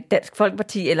dagsorden, som et Dansk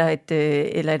Folkeparti eller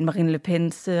et Marine Le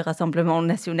Pens Rassemblement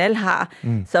National har,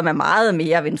 som er meget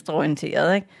mere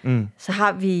venstreorienteret. Ikke? Så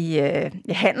har vi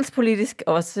handelspolitisk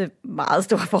også meget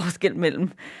stor forskel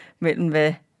mellem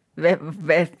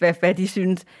hvad de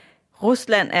synes.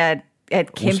 Rusland er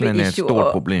et kæmpe Rusland er issue. Et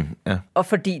stort problem, ja. Og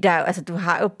fordi du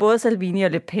har jo både Salvini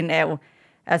og Le Pen er jo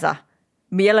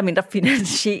mere eller mindre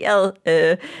finansieret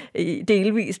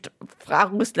delvist fra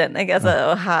Rusland, ikke? Altså,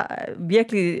 og har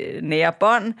virkelig nære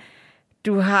bånd.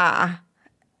 Du har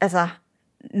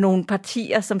nogle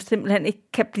partier, som simpelthen ikke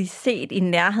kan blive set i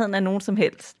nærheden af nogen som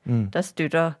helst, der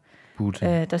støtter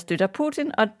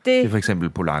Putin. Og det er for eksempel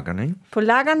polakkerne, ikke?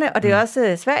 Polakkerne, og det er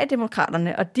også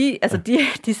Sverigedemokraterne, og de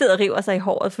sidder og river sig i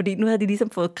håret, fordi nu havde de ligesom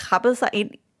fået krabbet sig ind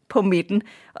på midten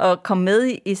og kom med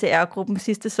i ECR-gruppen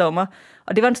sidste sommer.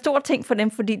 Og det var en stor ting for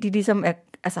dem, fordi de ligesom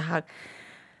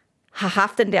har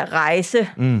haft den der rejse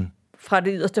fra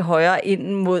det yderste højre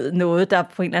ind mod noget, der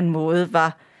på en eller anden måde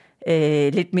var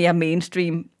lidt mere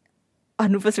mainstream.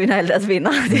 Og nu forsvinder alle deres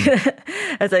venner.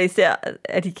 Altså især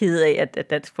er de kede af, at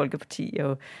Dansk Folkeparti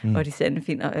og de sande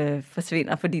finder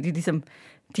forsvinder, fordi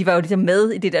de var jo ligesom med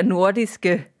i det der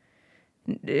nordiske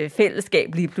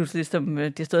fællesskab lige pludselig, som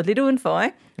de stod lidt udenfor,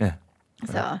 ikke? Ja.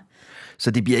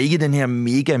 Så det bliver ikke den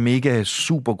her mega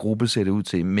super gruppe, ser det ud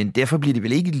til, men derfor bliver det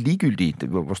vel ikke ligegyldigt.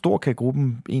 Hvor stor kan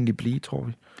gruppen egentlig blive, tror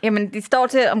vi? Jamen, de står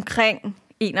til omkring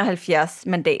 71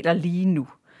 mandater lige nu.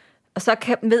 Og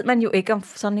så ved man jo ikke, om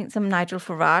sådan en som Nigel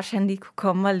Farage, han lige kunne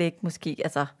komme og lægge måske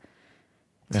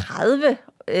 30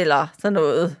 eller sådan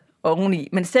noget oveni.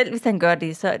 Men selv hvis han gør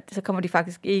det, så kommer de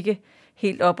faktisk ikke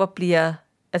helt op og bliver...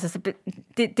 Altså,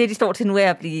 det de står til nu er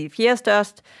at blive 4.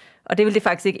 størst, og det vil det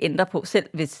faktisk ikke ændre på, selv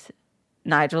hvis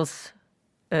Nigels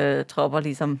tropper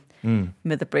ligesom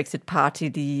med The Brexit Party,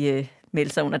 de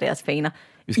melder sig under deres faner.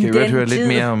 Vi skal jo høre lidt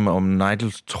mere om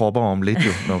Nigels tropper om lidt,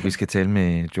 jo, når vi skal tale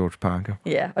med George Parker.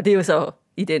 Ja, og det er jo så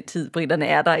i den tid, britterne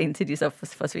er der, indtil de så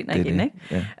forsvinder igen. Det.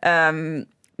 Ikke? Ja.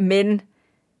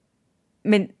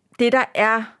 Men det, der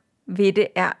er ved det,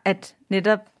 er, at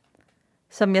netop,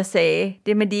 som jeg sagde,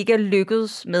 det med, de ikke er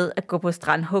lykkedes med at gå på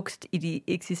strandhugst i de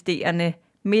eksisterende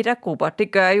midtergrupper,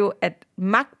 det gør jo, at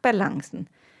magtbalancen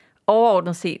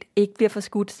overordnet set ikke bliver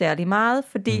forskudt særlig meget,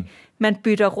 fordi man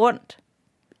bytter rundt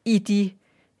i de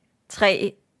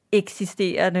 3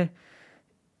 eksisterende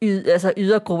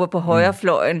ydergrupper på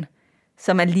højrefløjen,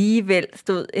 som alligevel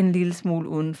stod en lille smule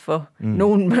udenfor.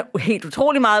 Nogle helt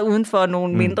utrolig meget udenfor, og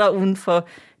nogle mindre udenfor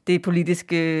det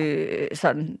politiske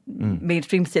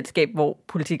mainstream-selskab, hvor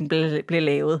politikken blev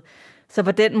lavet. Så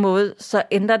på den måde, så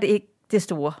ændrer det ikke det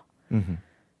store.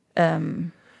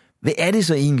 Hvad er det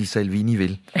så egentlig, Salvini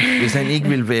vil, hvis han ikke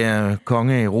vil være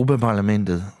konge af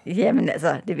Europaparlamentet? Jamen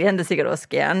altså, det vil han da sikkert også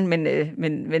gerne,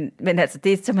 men altså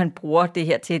det, som han bruger det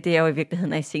her til, det er jo i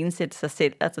virkeligheden at iscenesætte sig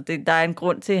selv. Altså der er en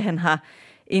grund til, at han har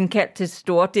indkaldt til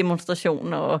store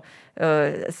demonstrationer og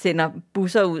sender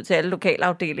busser ud til alle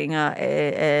lokalafdelinger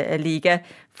af Lega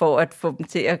for at få dem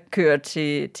til at køre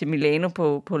til Milano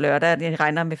på lørdag. De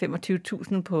regner med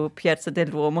 25.000 på Piazza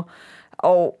del Duomo.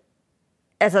 Og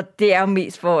altså, det er jo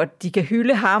mest for, at de kan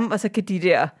hylde ham, og så kan de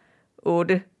der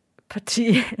 8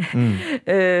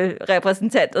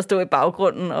 repræsentanter stå i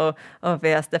baggrunden og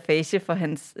være stafage for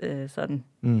hans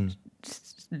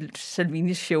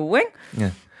Salvinis show, ikke?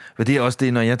 Ja, for det er også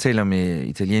det, når jeg taler med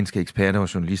italienske eksperter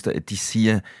og journalister, at de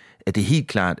siger, at det er helt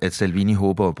klart, at Salvini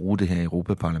håber at bruge det her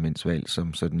Europaparlamentsvalg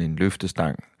som sådan en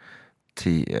løftestang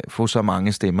til at få så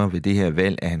mange stemmer ved det her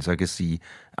valg, at han så kan sige,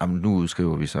 nu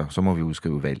udskriver vi så må vi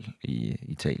udskrive valg i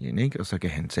Italien, ikke? Og så kan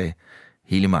han tage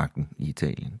hele magten i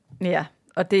Italien. Ja,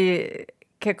 og det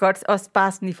kan godt også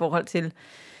bare sådan i forhold til,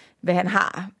 hvad han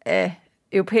har af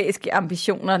europæiske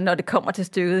ambitioner, når det kommer til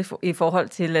stykket i forhold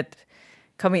til at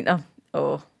komme ind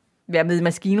og være med i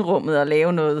maskinrummet og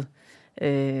lave noget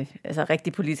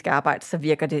rigtig politisk arbejde, så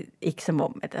virker det ikke som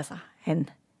om, at han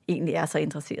egentlig er så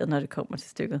interesseret, når det kommer til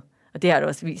stykket. Og det har det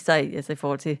også vist sig i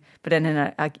forhold til, hvordan han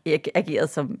har ageret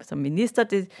som minister.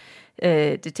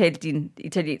 Det talte din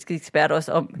italienske ekspert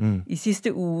også om i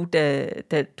sidste uge,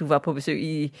 da du var på besøg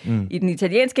i den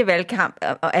italienske valgkamp,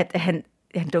 og at han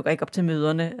dukker ikke op til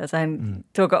møderne. Altså han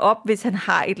dukker op, hvis han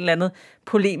har et eller andet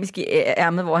polemisk i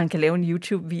ærmet, hvor han kan lave en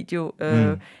YouTube-video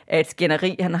af et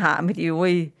skænderi, han har med de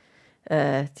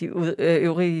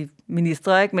øvrige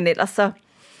ministre. Ikke? Men ellers så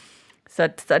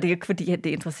er det ikke, fordi det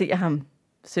interesserer ham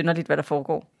synderligt, hvad der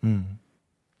foregår.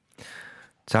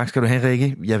 Tak skal du have,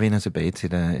 Rikke. Jeg vender tilbage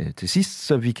til dig til sidst,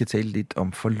 så vi kan tale lidt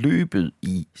om forløbet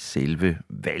i selve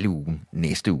valgugen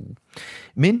næste uge.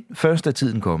 Men først er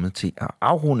tiden kommet til at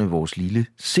afrunde vores lille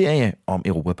serie om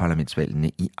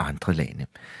Europaparlamentsvalgene i andre lande.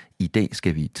 I dag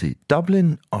skal vi til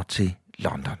Dublin og til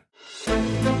London.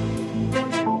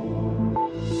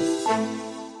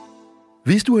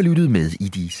 Hvis du har lyttet med i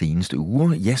de seneste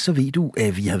uger, ja, så ved du,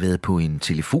 at vi har været på en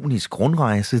telefonisk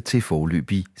rundrejse til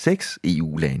foreløbig 6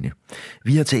 EU-lande.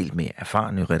 Vi har talt med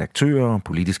erfarne redaktører,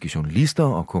 politiske journalister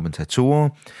og kommentatorer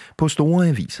på store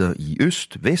aviser i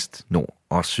øst, vest, nord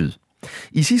og syd.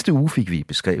 I sidste uge fik vi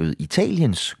beskrevet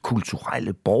Italiens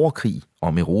kulturelle borgerkrig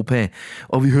om Europa,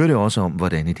 og vi hørte også om,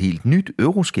 hvordan et helt nyt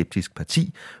euroskeptisk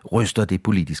parti ryster det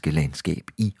politiske landskab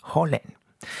i Holland.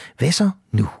 Hvad så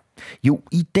nu? Jo,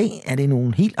 i dag er det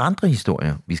nogle helt andre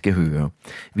historier, vi skal høre.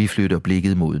 Vi flytter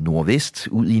blikket mod nordvest,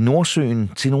 ud i Nordsøen,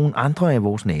 til nogle andre af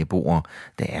vores naboer,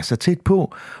 der er så tæt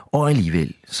på, og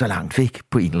alligevel så langt væk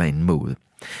på en eller anden måde.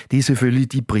 Det er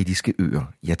selvfølgelig de britiske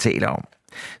øer, jeg taler om.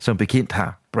 Som bekendt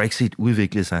har Brexit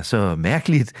udviklet sig så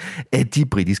mærkeligt, at de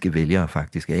britiske vælgere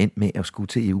faktisk er endt med at skulle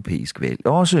til europæisk valg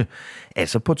også.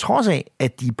 Altså på trods af,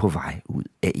 at de er på vej ud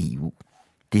af EU.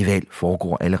 Det valg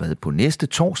foregår allerede på næste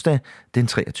torsdag, den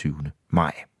 23.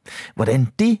 maj. Hvordan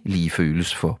det lige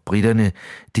føles for britterne,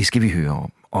 det skal vi høre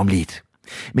om lidt.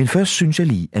 Men først synes jeg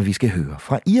lige, at vi skal høre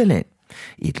fra Irland.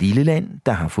 Et lille land,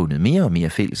 der har fundet mere og mere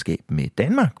fællesskab med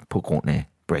Danmark på grund af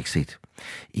Brexit.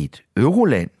 Et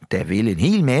euroland, der vil en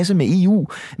hel masse med EU,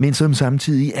 men som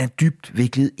samtidig er dybt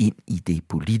viklet ind i det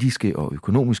politiske og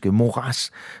økonomiske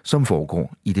moras, som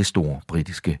foregår i det store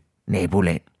britiske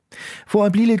naboland. For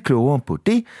at blive lidt klogere på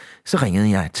det, så ringede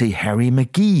jeg til Harry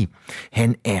McGee.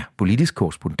 Han er politisk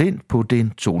korrespondent på den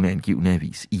toneangivende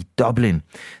avis i Dublin,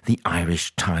 The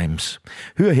Irish Times.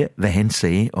 Hør her, hvad han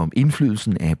sagde om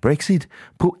indflydelsen af Brexit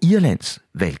på Irlands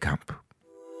valgkamp.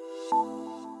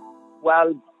 Well,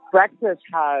 Brexit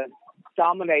has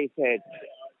dominated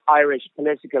Irish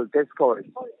political discourse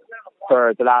for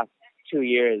the last 2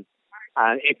 years.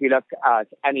 And if you look at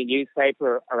any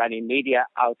newspaper or any media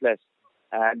outlet,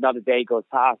 not a day goes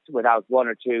past without one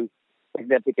or two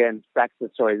significant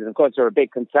Brexit stories. And of course, there are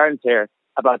big concerns here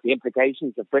about the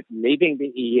implications of Britain leaving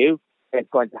the EU.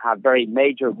 It's going to have very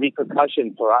major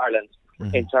repercussions for Ireland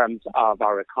in terms of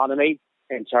our economy,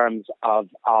 in terms of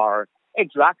our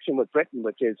interaction with Britain,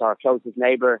 which is our closest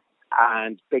neighbour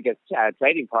and biggest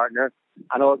trading partner,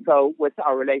 and also with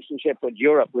our relationship with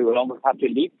Europe. We will almost have to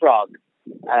leapfrog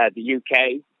the UK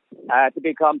to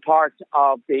become part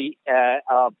of the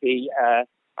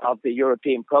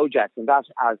European project, and that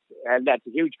has led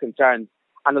to huge concerns.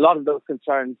 And a lot of those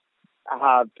concerns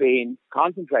have been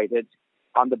concentrated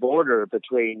on the border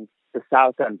between the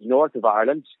south and north of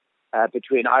Ireland,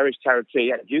 between Irish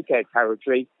territory and UK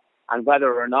territory, and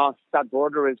whether or not that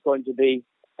border is going to be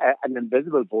an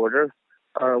invisible border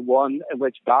or one in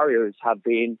which barriers have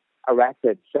been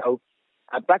erected. So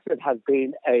Brexit has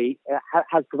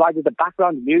provided the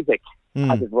background music,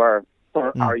 as it were, for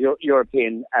our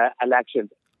European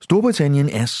elections. Storbritannien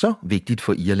er så vigtigt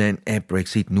for Irland, at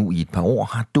Brexit nu i et par år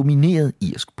har domineret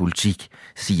irsk politik,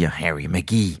 siger Harry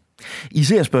McGee.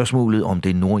 Især spørgsmålet om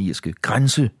den nordirske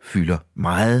grænse fylder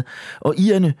meget, og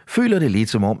irerne føler det lidt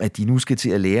som om, at de nu skal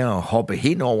til at lære at hoppe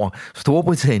hen over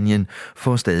Storbritannien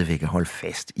for stadigvæk at holde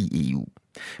fast i EU.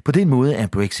 På den måde er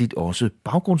Brexit også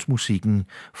baggrundsmusikken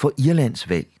for Irlands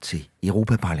valg til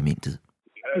Europaparlamentet.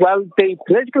 Well, the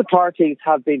political parties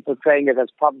have been portraying it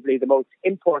as probably the most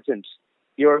important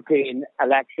European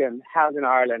election held in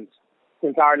Ireland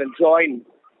since Ireland joined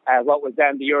what was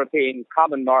then the European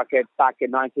Common Market back in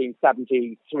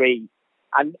 1973.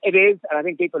 And it is, and I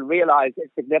think people realise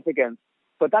its significance,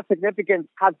 but that significance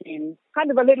has been kind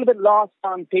of a little bit lost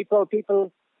on people. People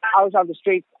out on the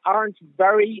streets aren't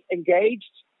very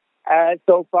engaged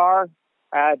so far.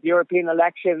 The European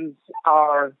elections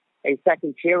are a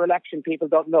second-tier election. People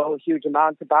don't know a huge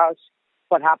amount about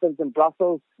what happens in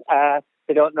Brussels.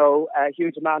 They don't know a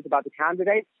huge amount about the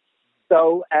candidates. So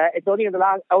it's only in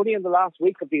the last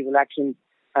week of these elections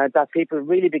that people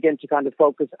really begin to kind of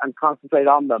focus and concentrate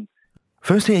on them.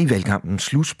 Først her i valgkampens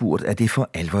slutspurt er det for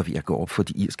alvor ved at gå op for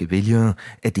de irske vælgere,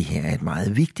 at det her er et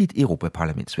meget vigtigt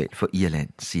Europaparlamentsvalg for Irland,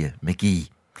 siger McGee.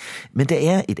 Men der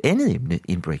er et andet emne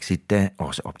end Brexit, der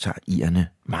også optager irerne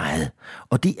meget,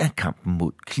 og det er kampen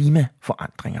mod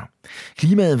klimaforandringer.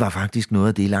 Klimaet var faktisk noget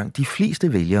af det langt de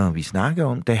fleste vælgere, vi snakker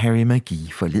om, da Harry McGee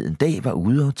forleden dag var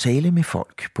ude og tale med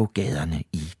folk på gaderne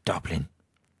i Dublin.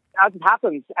 As it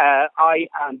happens, I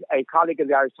and a colleague of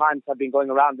the Irish Times have been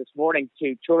going around this morning to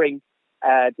touring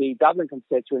the Dublin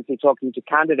constituency, talking to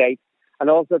candidates and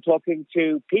also talking to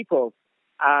people.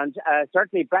 And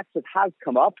certainly Brexit has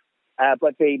come up.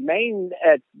 But the main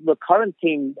recurrent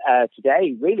theme today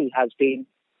really has been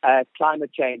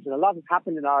climate change. And a lot has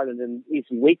happened in Ireland in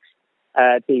recent weeks.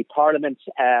 The Parliament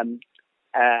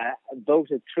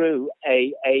voted through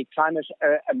a climate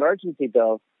emergency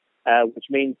bill, which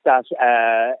means that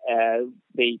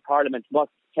the Parliament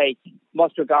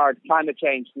must regard climate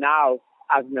change now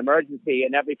as an emergency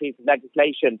in every piece of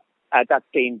legislation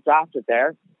that's been drafted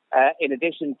there. In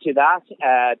addition to that,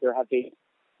 there have been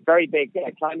very big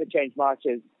climate change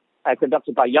marches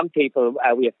conducted by young people.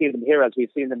 We have seen them here as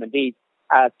we've seen them indeed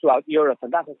throughout Europe,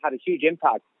 and that has had a huge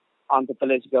impact on the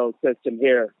political system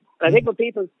here. And I think when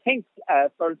people think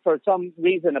for some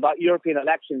reason about European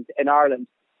elections in Ireland,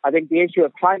 I think the issue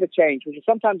of climate change, which is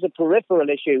sometimes a peripheral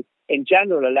issue in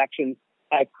general elections,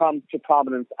 comes to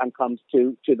prominence and comes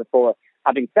to the fore.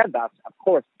 Having said that, of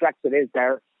course, Brexit is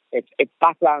there. It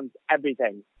backgrounds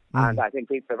everything. And I think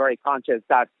people are very conscious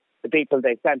that the people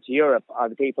they send to Europe are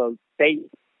the people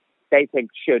they think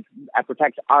should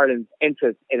protect Ireland's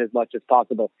interests in as much as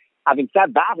possible. Having said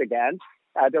that, again,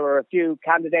 there were a few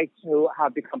candidates who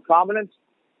have become prominent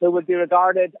who would be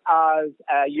regarded as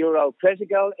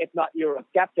Euro-critical, if not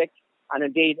Eurosceptic, and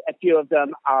indeed a few of them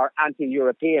are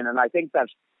anti-European. And I think that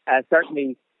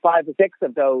certainly 5 or 6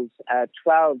 of those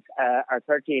 12 or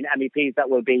 13 MEPs that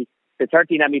will be the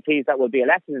 13 MEPs that will be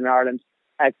elected in Ireland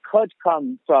could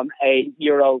come from a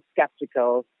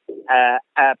Euro-skeptical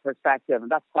perspective,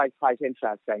 and that's quite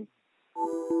interesting.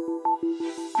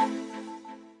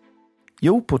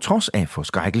 Jo, på trods af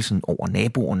forskrækkelsen over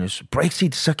naboernes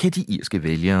Brexit, så kan de irske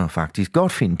vælgere faktisk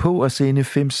godt finde på at sende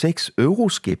 5-6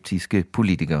 euroskeptiske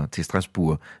politikere til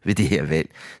Strasbourg ved det her valg,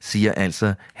 siger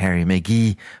altså Harry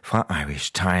McGee fra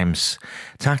Irish Times.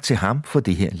 Tak til ham for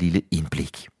det her lille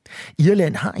indblik.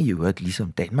 Irland har i øvrigt,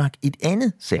 ligesom Danmark, et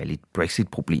andet særligt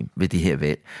Brexit-problem ved det her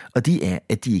valg, og det er,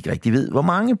 at de ikke rigtig ved, hvor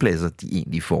mange pladser de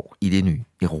egentlig får i det nye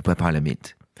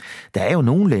Europaparlament. Der er jo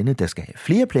nogle lande, der skal have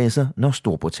flere pladser, når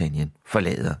Storbritannien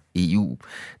forlader EU.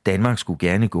 Danmark skulle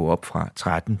gerne gå op fra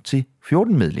 13 til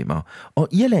 14 medlemmer, og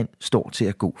Irland står til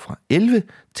at gå fra 11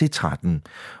 til 13,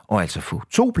 og altså få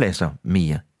 2 pladser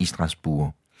mere i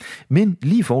Strasbourg. Men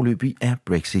lige foreløbig er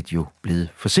Brexit jo blevet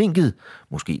forsinket,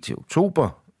 måske til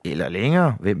oktober eller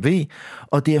længere, hvem ved,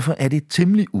 og derfor er det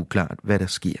temmelig uklart, hvad der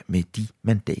sker med de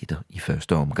mandater i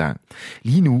første omgang.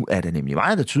 Lige nu er der nemlig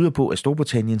meget, der tyder på, at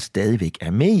Storbritannien stadigvæk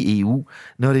er med i EU,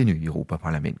 når det nye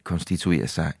Europaparlament konstituerer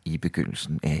sig i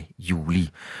begyndelsen af juli.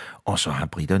 Og så har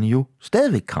briterne jo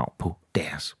stadigvæk krav på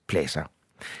deres pladser.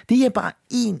 Det er bare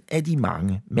en af de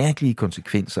mange mærkelige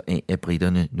konsekvenser af, at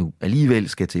briterne nu alligevel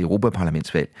skal til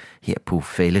Europaparlamentsvalg her på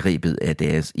falderebet af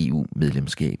deres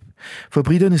EU-medlemskab. For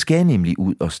briterne skal nemlig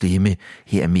ud og stemme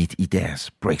her midt i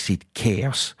deres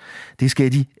Brexit-kaos. Det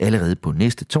skal de allerede på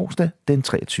næste torsdag, den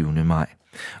 23. maj.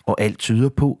 Og alt tyder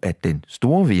på, at den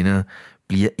store vinder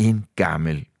bliver en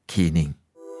gammel kending.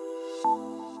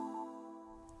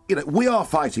 You know, we are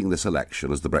fighting this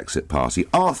election as the Brexit Party.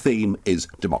 Our theme is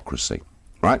democracy.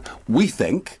 Right? We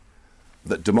think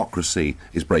that democracy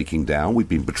is breaking down. We've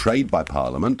been betrayed by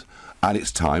Parliament, and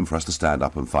it's time for us to stand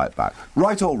up and fight back.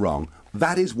 Right or wrong,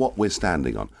 that is what we're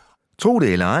standing on. Tro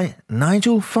det eller ej,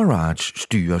 Nigel Farage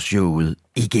styrer showet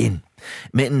igen.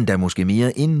 Manden, der måske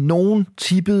mere end nogen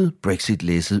tippede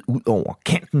Brexit-læsset ud over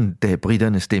kanten, da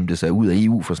briterne stemte sig ud af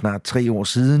EU for snart 3 år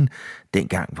siden.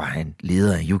 Dengang var han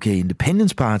leder af UK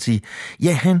Independence Party.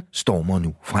 Ja, han stormer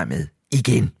nu fremad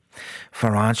igen.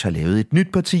 Farage har lavet et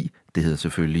nyt parti, det hedder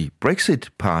selvfølgelig Brexit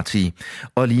Party,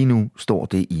 og lige nu står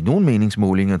det i nogle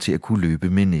meningsmålinger til at kunne løbe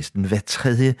med næsten hver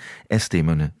tredje af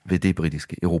stemmerne ved det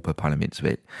britiske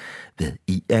Europaparlamentsvalg. Hvad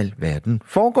i al verden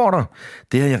foregår der?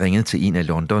 Det har jeg ringet til en af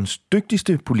Londons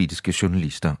dygtigste politiske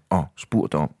journalister og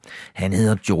spurgt om. Han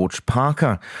hedder George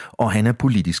Parker, og han er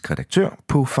politisk redaktør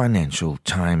på Financial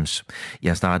Times.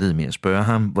 Jeg startede med at spørge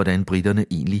ham, hvordan briterne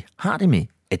egentlig har det med,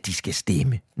 at de skal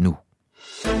stemme nu.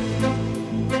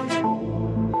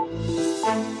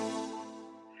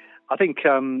 I think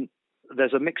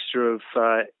there's a mixture of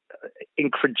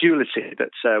incredulity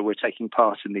that we're taking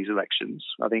part in these elections.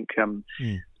 I think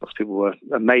lots of people were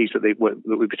amazed that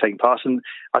we'd be taking part, and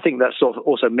I think that's sort of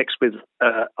also mixed with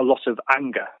a lot of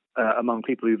anger among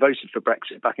people who voted for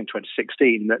Brexit back in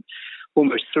 2016. That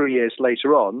almost 3 years later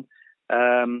on,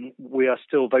 we are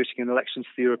still voting in elections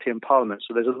to the European Parliament.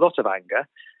 So there's a lot of anger.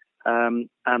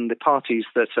 And the parties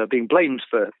that are being blamed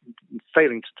for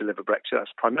failing to deliver Brexit,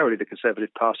 that's primarily the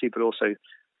Conservative Party, but also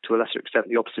to a lesser extent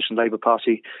the opposition Labour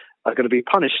Party, are going to be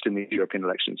punished in the European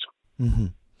elections.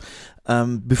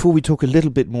 Mm-hmm. Before we talk a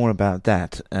little bit more about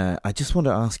that, I just want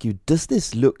to ask you, does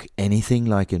this look anything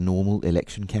like a normal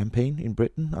election campaign in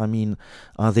Britain? I mean,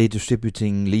 are they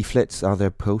distributing leaflets? Are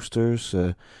there posters?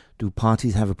 Do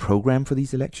parties have a program for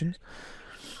these elections?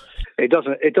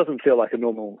 It doesn't feel like a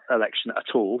normal election at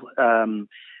all.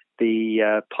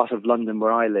 The part of London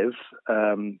where I live,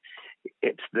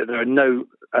 there are no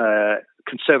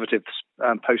Conservative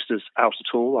posters out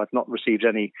at all. I've not received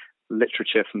any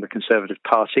literature from the Conservative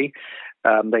Party.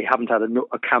 They haven't had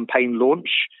a campaign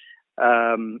launch.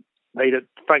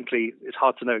 Frankly, it's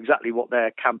hard to know exactly what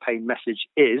their campaign message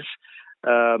is.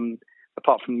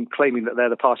 Apart from claiming that they're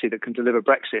the party that can deliver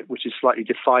Brexit, which is slightly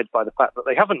defied by the fact that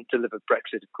they haven't delivered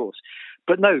Brexit, of course.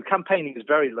 But no, campaigning is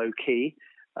very low-key,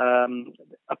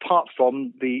 apart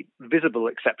from the visible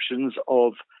exceptions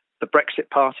of the Brexit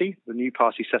Party, the new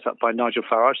party set up by Nigel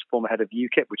Farage, the former head of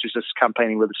UKIP, which is just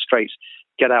campaigning with a straight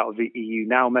get-out-of-the-EU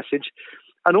now message,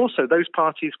 and also those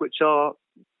parties which are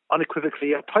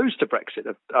unequivocally opposed to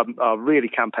Brexit are really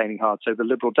campaigning hard. So the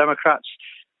Liberal Democrats,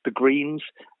 the Greens,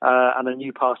 and a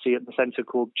new party at the centre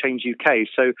called Change UK.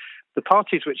 So the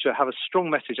parties which have a strong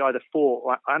message either for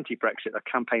or anti-Brexit are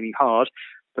campaigning hard.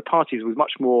 The parties with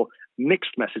much more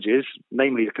mixed messages,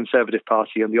 namely the Conservative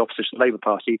Party and the opposition Labour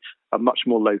Party, are much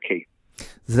more low-key.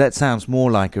 So that sounds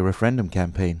more like a referendum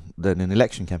campaign than an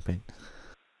election campaign.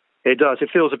 It does. It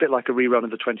feels a bit like a rerun of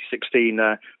the 2016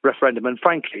 referendum. And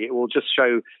frankly, it will just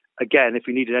show, again, if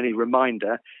we needed any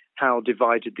reminder, how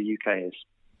divided the UK is.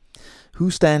 Who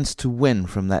stands to win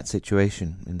from that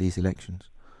situation in these elections?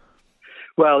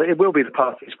 Well, it will be the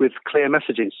parties with clear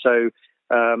messages. So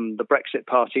the Brexit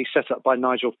Party, set up by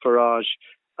Nigel Farage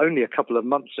only a couple of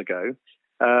months ago,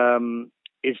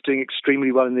 is doing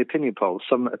extremely well in the opinion polls.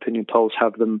 Some opinion polls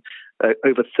have them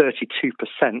over 32%,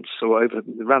 or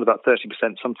around about 30%,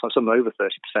 some over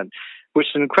 30%, which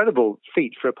is an incredible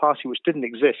feat for a party which didn't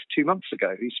exist 2 months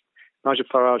ago. Nigel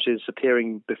Farage is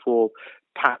appearing before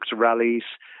packed rallies.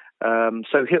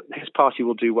 So his party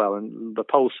will do well, and the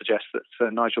polls suggest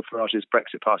that Nigel Farage's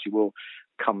Brexit Party will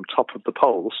come top of the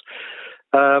polls.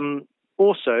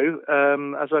 Also,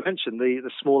 as I mentioned, the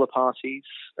smaller parties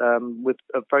with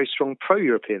a very strong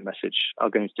pro-European message are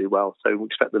going to do well. So we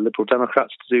expect the Liberal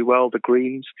Democrats to do well, the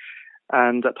Greens,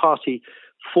 and a party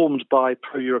formed by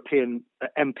pro-European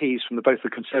MPs from both the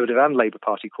Conservative and Labour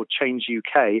Party called Change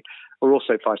UK are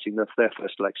also fighting their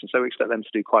first election. So we expect them to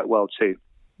do quite well too.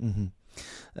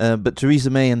 Mm-hmm. But Theresa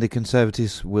May and the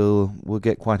Conservatives will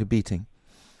get quite a beating.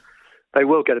 They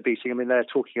will get a beating. I mean, they're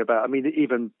talking about,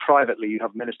 even privately, you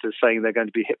have ministers saying they're going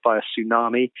to be hit by a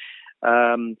tsunami.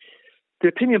 The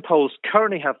opinion polls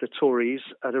currently have the Tories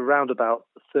at around about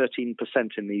 13%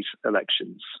 in these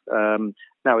elections.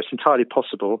 Now, it's entirely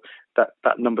possible that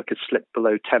that number could slip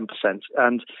below 10%.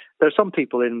 And there are some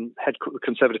people in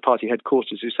Conservative Party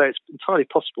headquarters who say it's entirely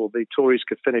possible the Tories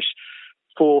could finish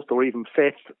fourth or even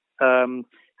fifth,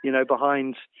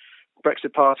 behind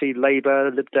Brexit Party,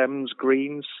 Labour, Lib Dems,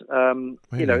 Greens. Really?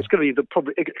 It's going to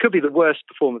be it could be the worst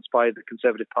performance by the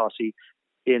Conservative Party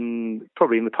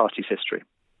probably in the party's history.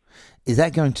 Is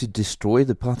that going to destroy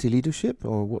the party leadership,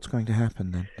 or what's going to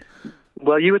happen then?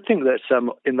 Well, you would think that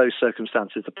in those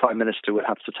circumstances, the Prime Minister would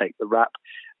have to take the rap.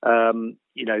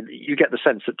 You get the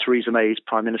sense that Theresa May's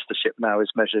Prime Ministership now is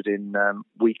measured in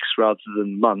weeks rather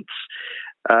than months.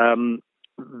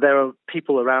 There are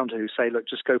people around her who say, look,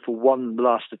 just go for one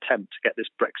last attempt to get this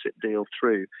Brexit deal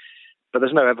through. But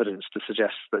there's no evidence to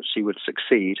suggest that she would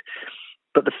succeed.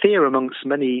 But the fear amongst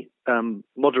many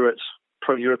moderate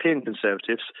pro-European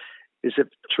Conservatives is that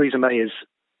Theresa May is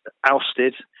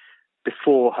ousted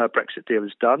before her Brexit deal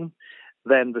is done,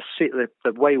 then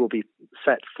the way will be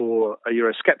set for a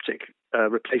Eurosceptic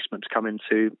replacement to come in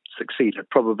to succeed,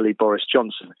 probably Boris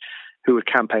Johnson, who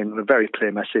would campaign on a very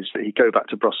clear message that he'd go back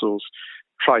to Brussels,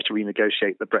 try to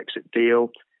renegotiate the Brexit deal,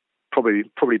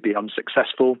 probably be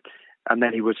unsuccessful, and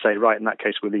then he would say, right, in that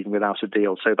case, we're leaving without a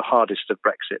deal, so the hardest of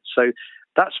Brexit. So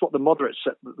that's what the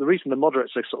reason the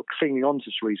moderates are sort of clinging on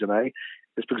to Theresa May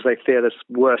is because they fear there's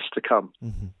worse to come.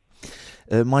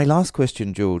 Mm-hmm. My last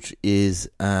question, George, is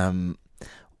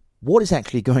what is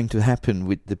actually going to happen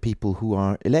with the people who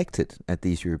are elected at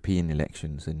these European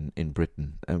elections in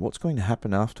Britain? And what's going to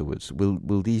happen afterwards?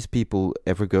 Will these people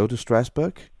ever go to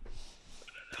Strasbourg?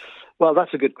 Well,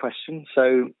 that's a good question.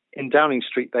 So in Downing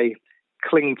Street, they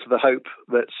cling to the hope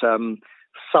that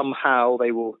somehow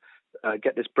they will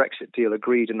get this Brexit deal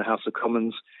agreed in the House of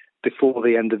Commons before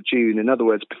the end of June. In other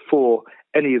words, before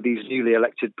any of these newly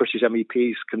elected British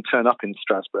MEPs can turn up in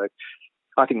Strasbourg.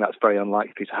 I think that's very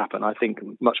unlikely to happen. I think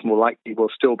much more likely we'll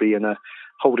still be in a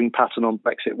holding pattern on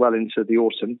Brexit well into the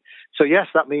autumn. So yes,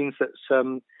 that means that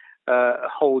a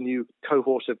whole new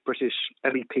cohort of British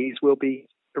MEPs will be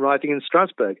arriving in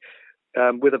Strasbourg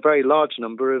with a very large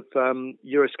number of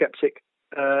Eurosceptic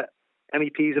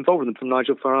MEPs involved with them from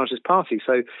Nigel Farage's party.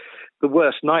 So the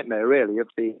worst nightmare, really, of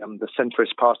the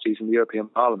centrist parties in the European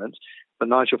Parliament. But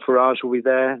Nigel Farage will be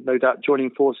there, no doubt,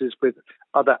 joining forces with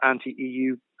other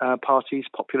anti-EU parties,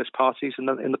 populist parties in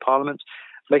the Parliament,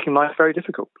 making life very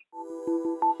difficult.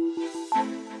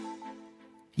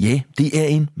 Ja, det er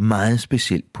en meget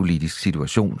speciel politisk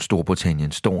situation,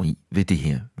 Storbritannien står i ved det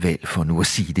her valg, for nu at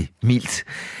sige det mildt.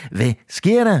 Hvad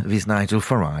sker der, hvis Nigel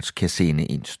Farage kan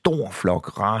sende en stor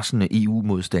flok rasende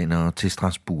EU-modstandere til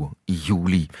Strasbourg i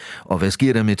juli? Og hvad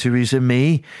sker der med Theresa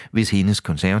May, hvis hendes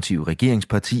konservative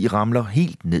regeringsparti ramler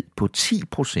helt ned på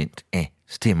 10% af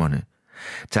stemmerne?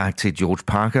 Tak til George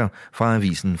Parker fra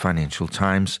avisen Financial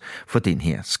Times for den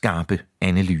her skarpe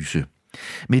analyse.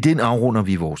 Med den afrunder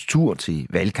vi vores tur til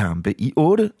valgkampe i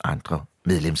 8 andre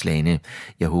medlemslande.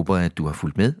 Jeg håber, at du har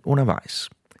fulgt med undervejs.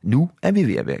 Nu er vi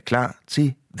ved at være klar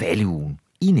til valgugen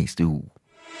i næste uge.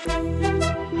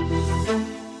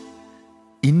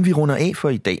 Inden vi runder af for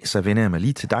i dag, så vender jeg mig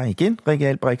lige til dig igen, Rikke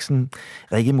Albrechtsen.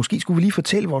 Rikke, måske skulle vi lige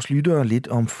fortælle vores lyttere lidt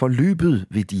om forløbet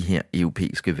ved de her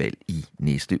europæiske valg i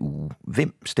næste uge.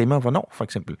 Hvem stemmer hvornår, for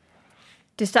eksempel?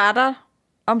 Det starter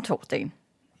om torsdagen.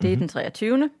 Det er den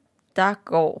 23. Der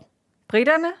går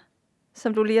britterne,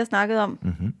 som du lige har snakket om,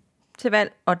 til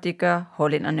valg, og det gør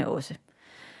hollænderne også.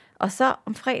 Og så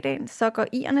om fredagen, så går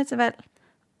irerne til valg,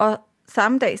 og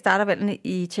samme dag starter valgene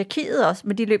i Tjekkiet også,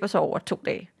 men de løber så over 2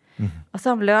 dage. Og så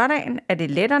om lørdagen er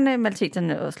det letterne,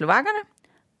 malteserne og slovakkerne,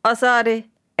 og så er det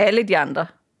alle de andre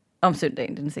om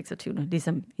søndagen, den 26.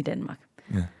 ligesom i Danmark.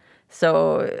 Ja.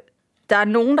 Så der er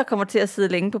nogen, der kommer til at sidde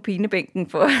længe på pinebænken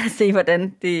for at se,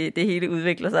 hvordan det hele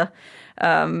udvikler sig.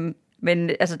 Men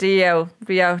altså, det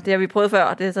har vi prøvet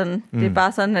før. Det er sådan, det er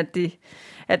bare sådan,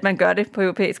 at man gør det på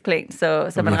europæisk plan,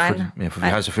 så man regner. Ja, for vi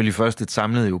har selvfølgelig først et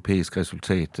samlet europæisk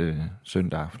resultat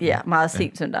søndag aften. Ja, meget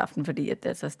sent søndag aften, fordi at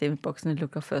altså, stemmeboksene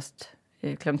lukker først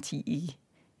kl. 10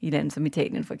 i lande som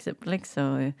Italien for eksempel. Ikke?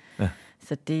 Så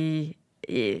det,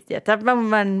 der må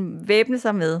man væbne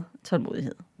sig med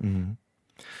tålmodighed.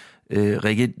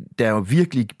 Rikke, der er jo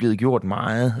virkelig blevet gjort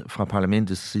meget fra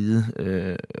parlamentets side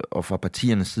og fra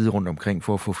partiernes side rundt omkring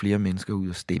for at få flere mennesker ud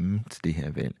og stemme til det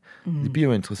her valg. Det bliver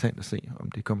jo interessant at se,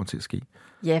 om det kommer til at ske.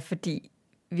 Ja, fordi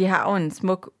vi har jo en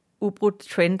smuk ubrudt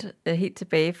trend helt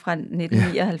tilbage fra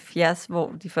 1979,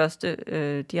 hvor de første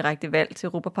direkte valg til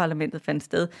Europaparlamentet fandt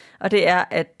sted. Og det er,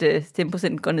 at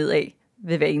stemmeprocenten går nedad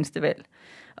ved hver eneste valg.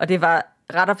 Og det var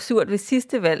ret absurd ved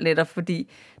sidste valg netop, fordi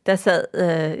jeg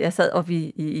sad oppe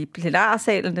i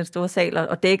plenarsalen, den store sal,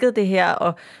 og dækkede det her,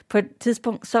 og på et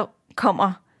tidspunkt så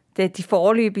kommer de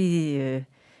foreløbige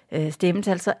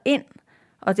stemmetal så ind,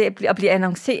 og det bliver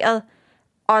annonceret,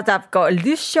 og der går et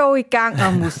lysshow i gang,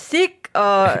 og musik,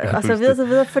 og så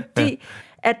videre, fordi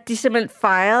at de simpelthen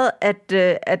fejrede,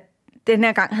 at den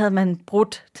her gang havde man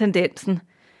brudt tendensen.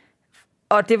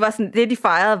 Og det var sådan, det de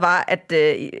fejrede var, at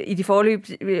i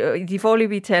de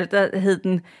foreløbige tal, der hed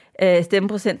den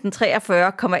stemmeprocenten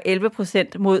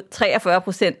 43,11% mod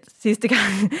 43% sidste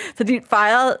gang. Så de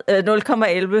fejrede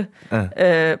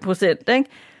 0,11%. Ikke?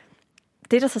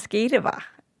 Det, der så skete,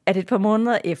 var, at et par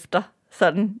måneder efter,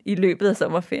 sådan i løbet af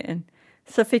sommerferien,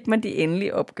 så fik man de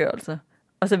endelige opgørelser.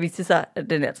 Og så viste det sig, at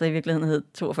den altså i virkeligheden hed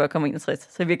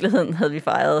 42,61. Så i virkeligheden havde vi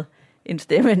fejret en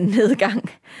nedgang.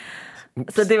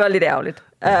 Så det var lidt ærgerligt.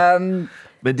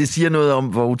 Men det siger noget om,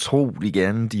 hvor utrolig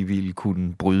gerne de ville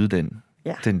kunne bryde den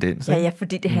tendens. Ja,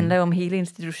 fordi det handler jo om hele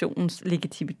institutionens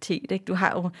legitimitet. Ikke? Du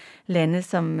har jo lande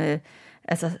som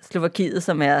Slovakiet,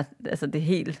 som er altså det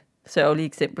helt sørgelige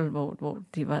eksempel, hvor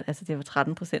det var 13%,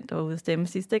 der var ude at stemme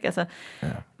sidst. Ikke? Altså,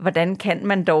 hvordan kan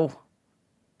man dog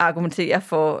argumentere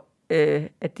for,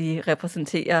 at de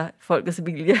repræsenterer folkets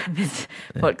vilje, hvis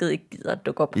folket ikke gider at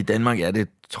dukke op? I Danmark er det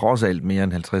trods alt mere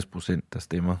end 50%, der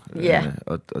stemmer.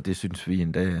 Og det synes vi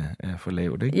endda er for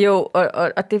lavt, ikke? Jo,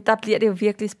 og der bliver det jo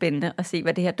virkelig spændende at se,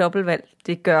 hvad det her dobbeltvalg,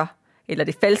 det gør. Eller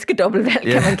det falske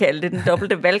dobbeltvalg, kan man kalde det. Den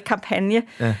dobbelte valgkampagne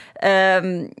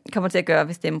kommer til at gøre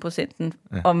ved stemmeprocenten.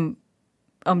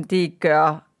 Om det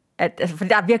gør... for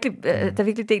der er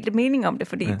virkelig delt mening om det,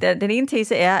 fordi den ene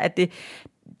tese er, at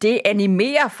det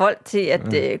animerer folk til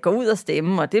at gå ud og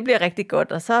stemme, og det bliver rigtig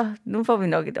godt, og så nu får vi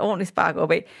nok et ordentligt spark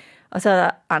opad. Og så er der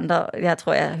andre, jeg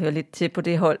tror, jeg hører lidt til på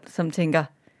det hold, som tænker,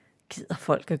 gider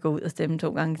folk at gå ud og stemme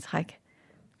 2 gange i træk?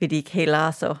 Vil de ikke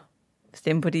hellere så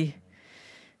stemme på de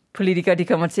politikere, de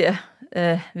kommer til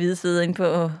at sidde inde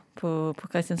på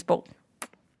Christiansborg?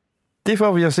 Det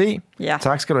får vi at se. Ja.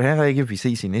 Tak skal du have, Rikke. Vi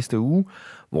ses i næste uge,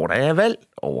 hvor der er valg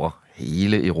over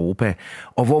hele Europa,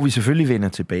 og hvor vi selvfølgelig vender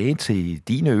tilbage til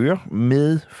dine ører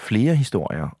med flere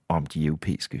historier om de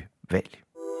europæiske valg.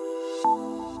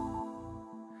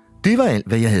 Det var alt,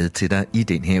 hvad jeg havde til dig i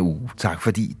den her uge. Tak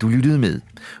fordi du lyttede med.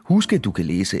 Husk, at du kan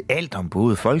læse alt om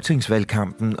både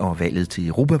folketingsvalgkampen og valget til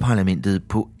Europaparlamentet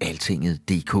på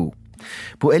altinget.dk.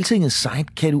 På Altingets site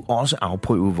kan du også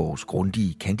afprøve vores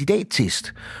grundige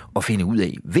kandidattest og finde ud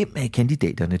af, hvem af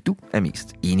kandidaterne du er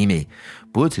mest enig med,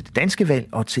 både til det danske valg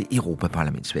og til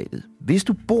Europaparlamentsvalget. Hvis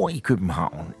du bor i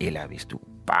København, eller hvis du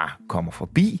bare kommer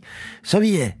forbi, så vil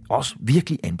jeg også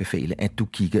virkelig anbefale, at du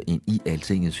kigger ind i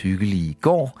Altingets hyggelige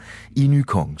gård i Ny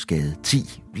Kongensgade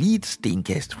 10, lige et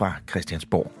stenkast fra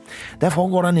Christiansborg. Der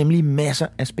foregår der nemlig masser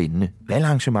af spændende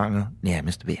valgarrangementer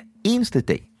nærmest hver eneste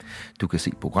dag. Du kan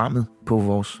se programmet på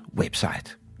vores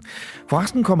website.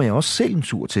 Forresten kommer jeg også selv en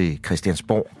tur til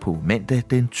Christiansborg på mandag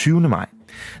den 20. maj.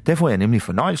 Der får jeg nemlig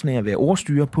fornøjelsen af at være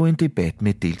ordstyrer på en debat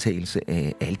med deltagelse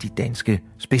af alle de danske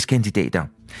spidskandidater.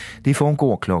 Det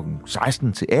foregår kl.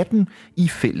 16-18 i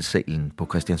fællessalen på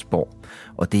Christiansborg.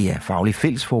 Og det er Faglig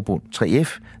Fællesforbund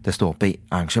 3F, der står bag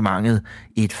arrangementet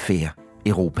Et Fair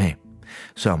Europa.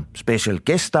 Som special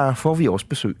guest star får vi også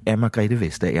besøg af Margrethe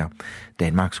Vestager,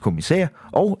 Danmarks kommissær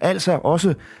og altså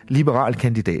også liberal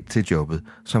kandidat til jobbet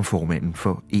som formanden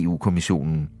for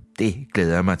EU-kommissionen. Det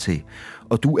glæder jeg mig til,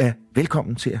 og du er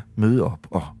velkommen til at møde op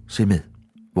og se med.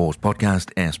 Vores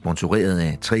podcast er sponsoreret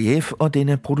af 3F, og den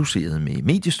er produceret med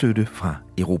mediestøtte fra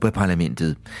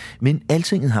Europaparlamentet. Men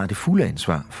Altinget har det fulde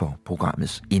ansvar for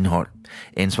programmets indhold.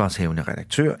 Ansvarshavende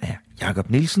redaktør er Jakob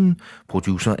Nielsen,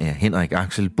 producer er Henrik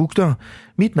Axel Bugter,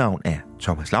 mit navn er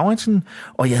Thomas Lauritsen,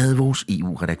 og jeg havde vores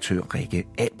EU-redaktør Rikke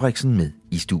Albrechtsen med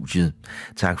i studiet.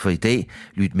 Tak for i dag.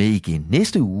 Lyt med igen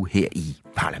næste uge her i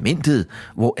Parlamentet,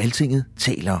 hvor Altinget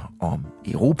taler om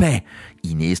Europa.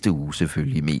 I næste uge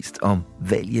selvfølgelig mest om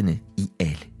valgene i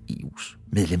alle EU's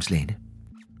medlemslande.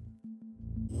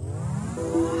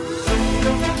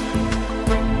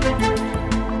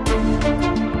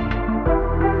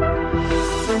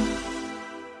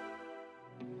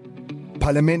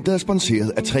 Parlamentet er sponsoreret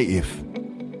af 3F,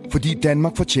 fordi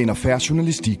Danmark fortjener fair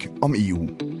journalistik om EU.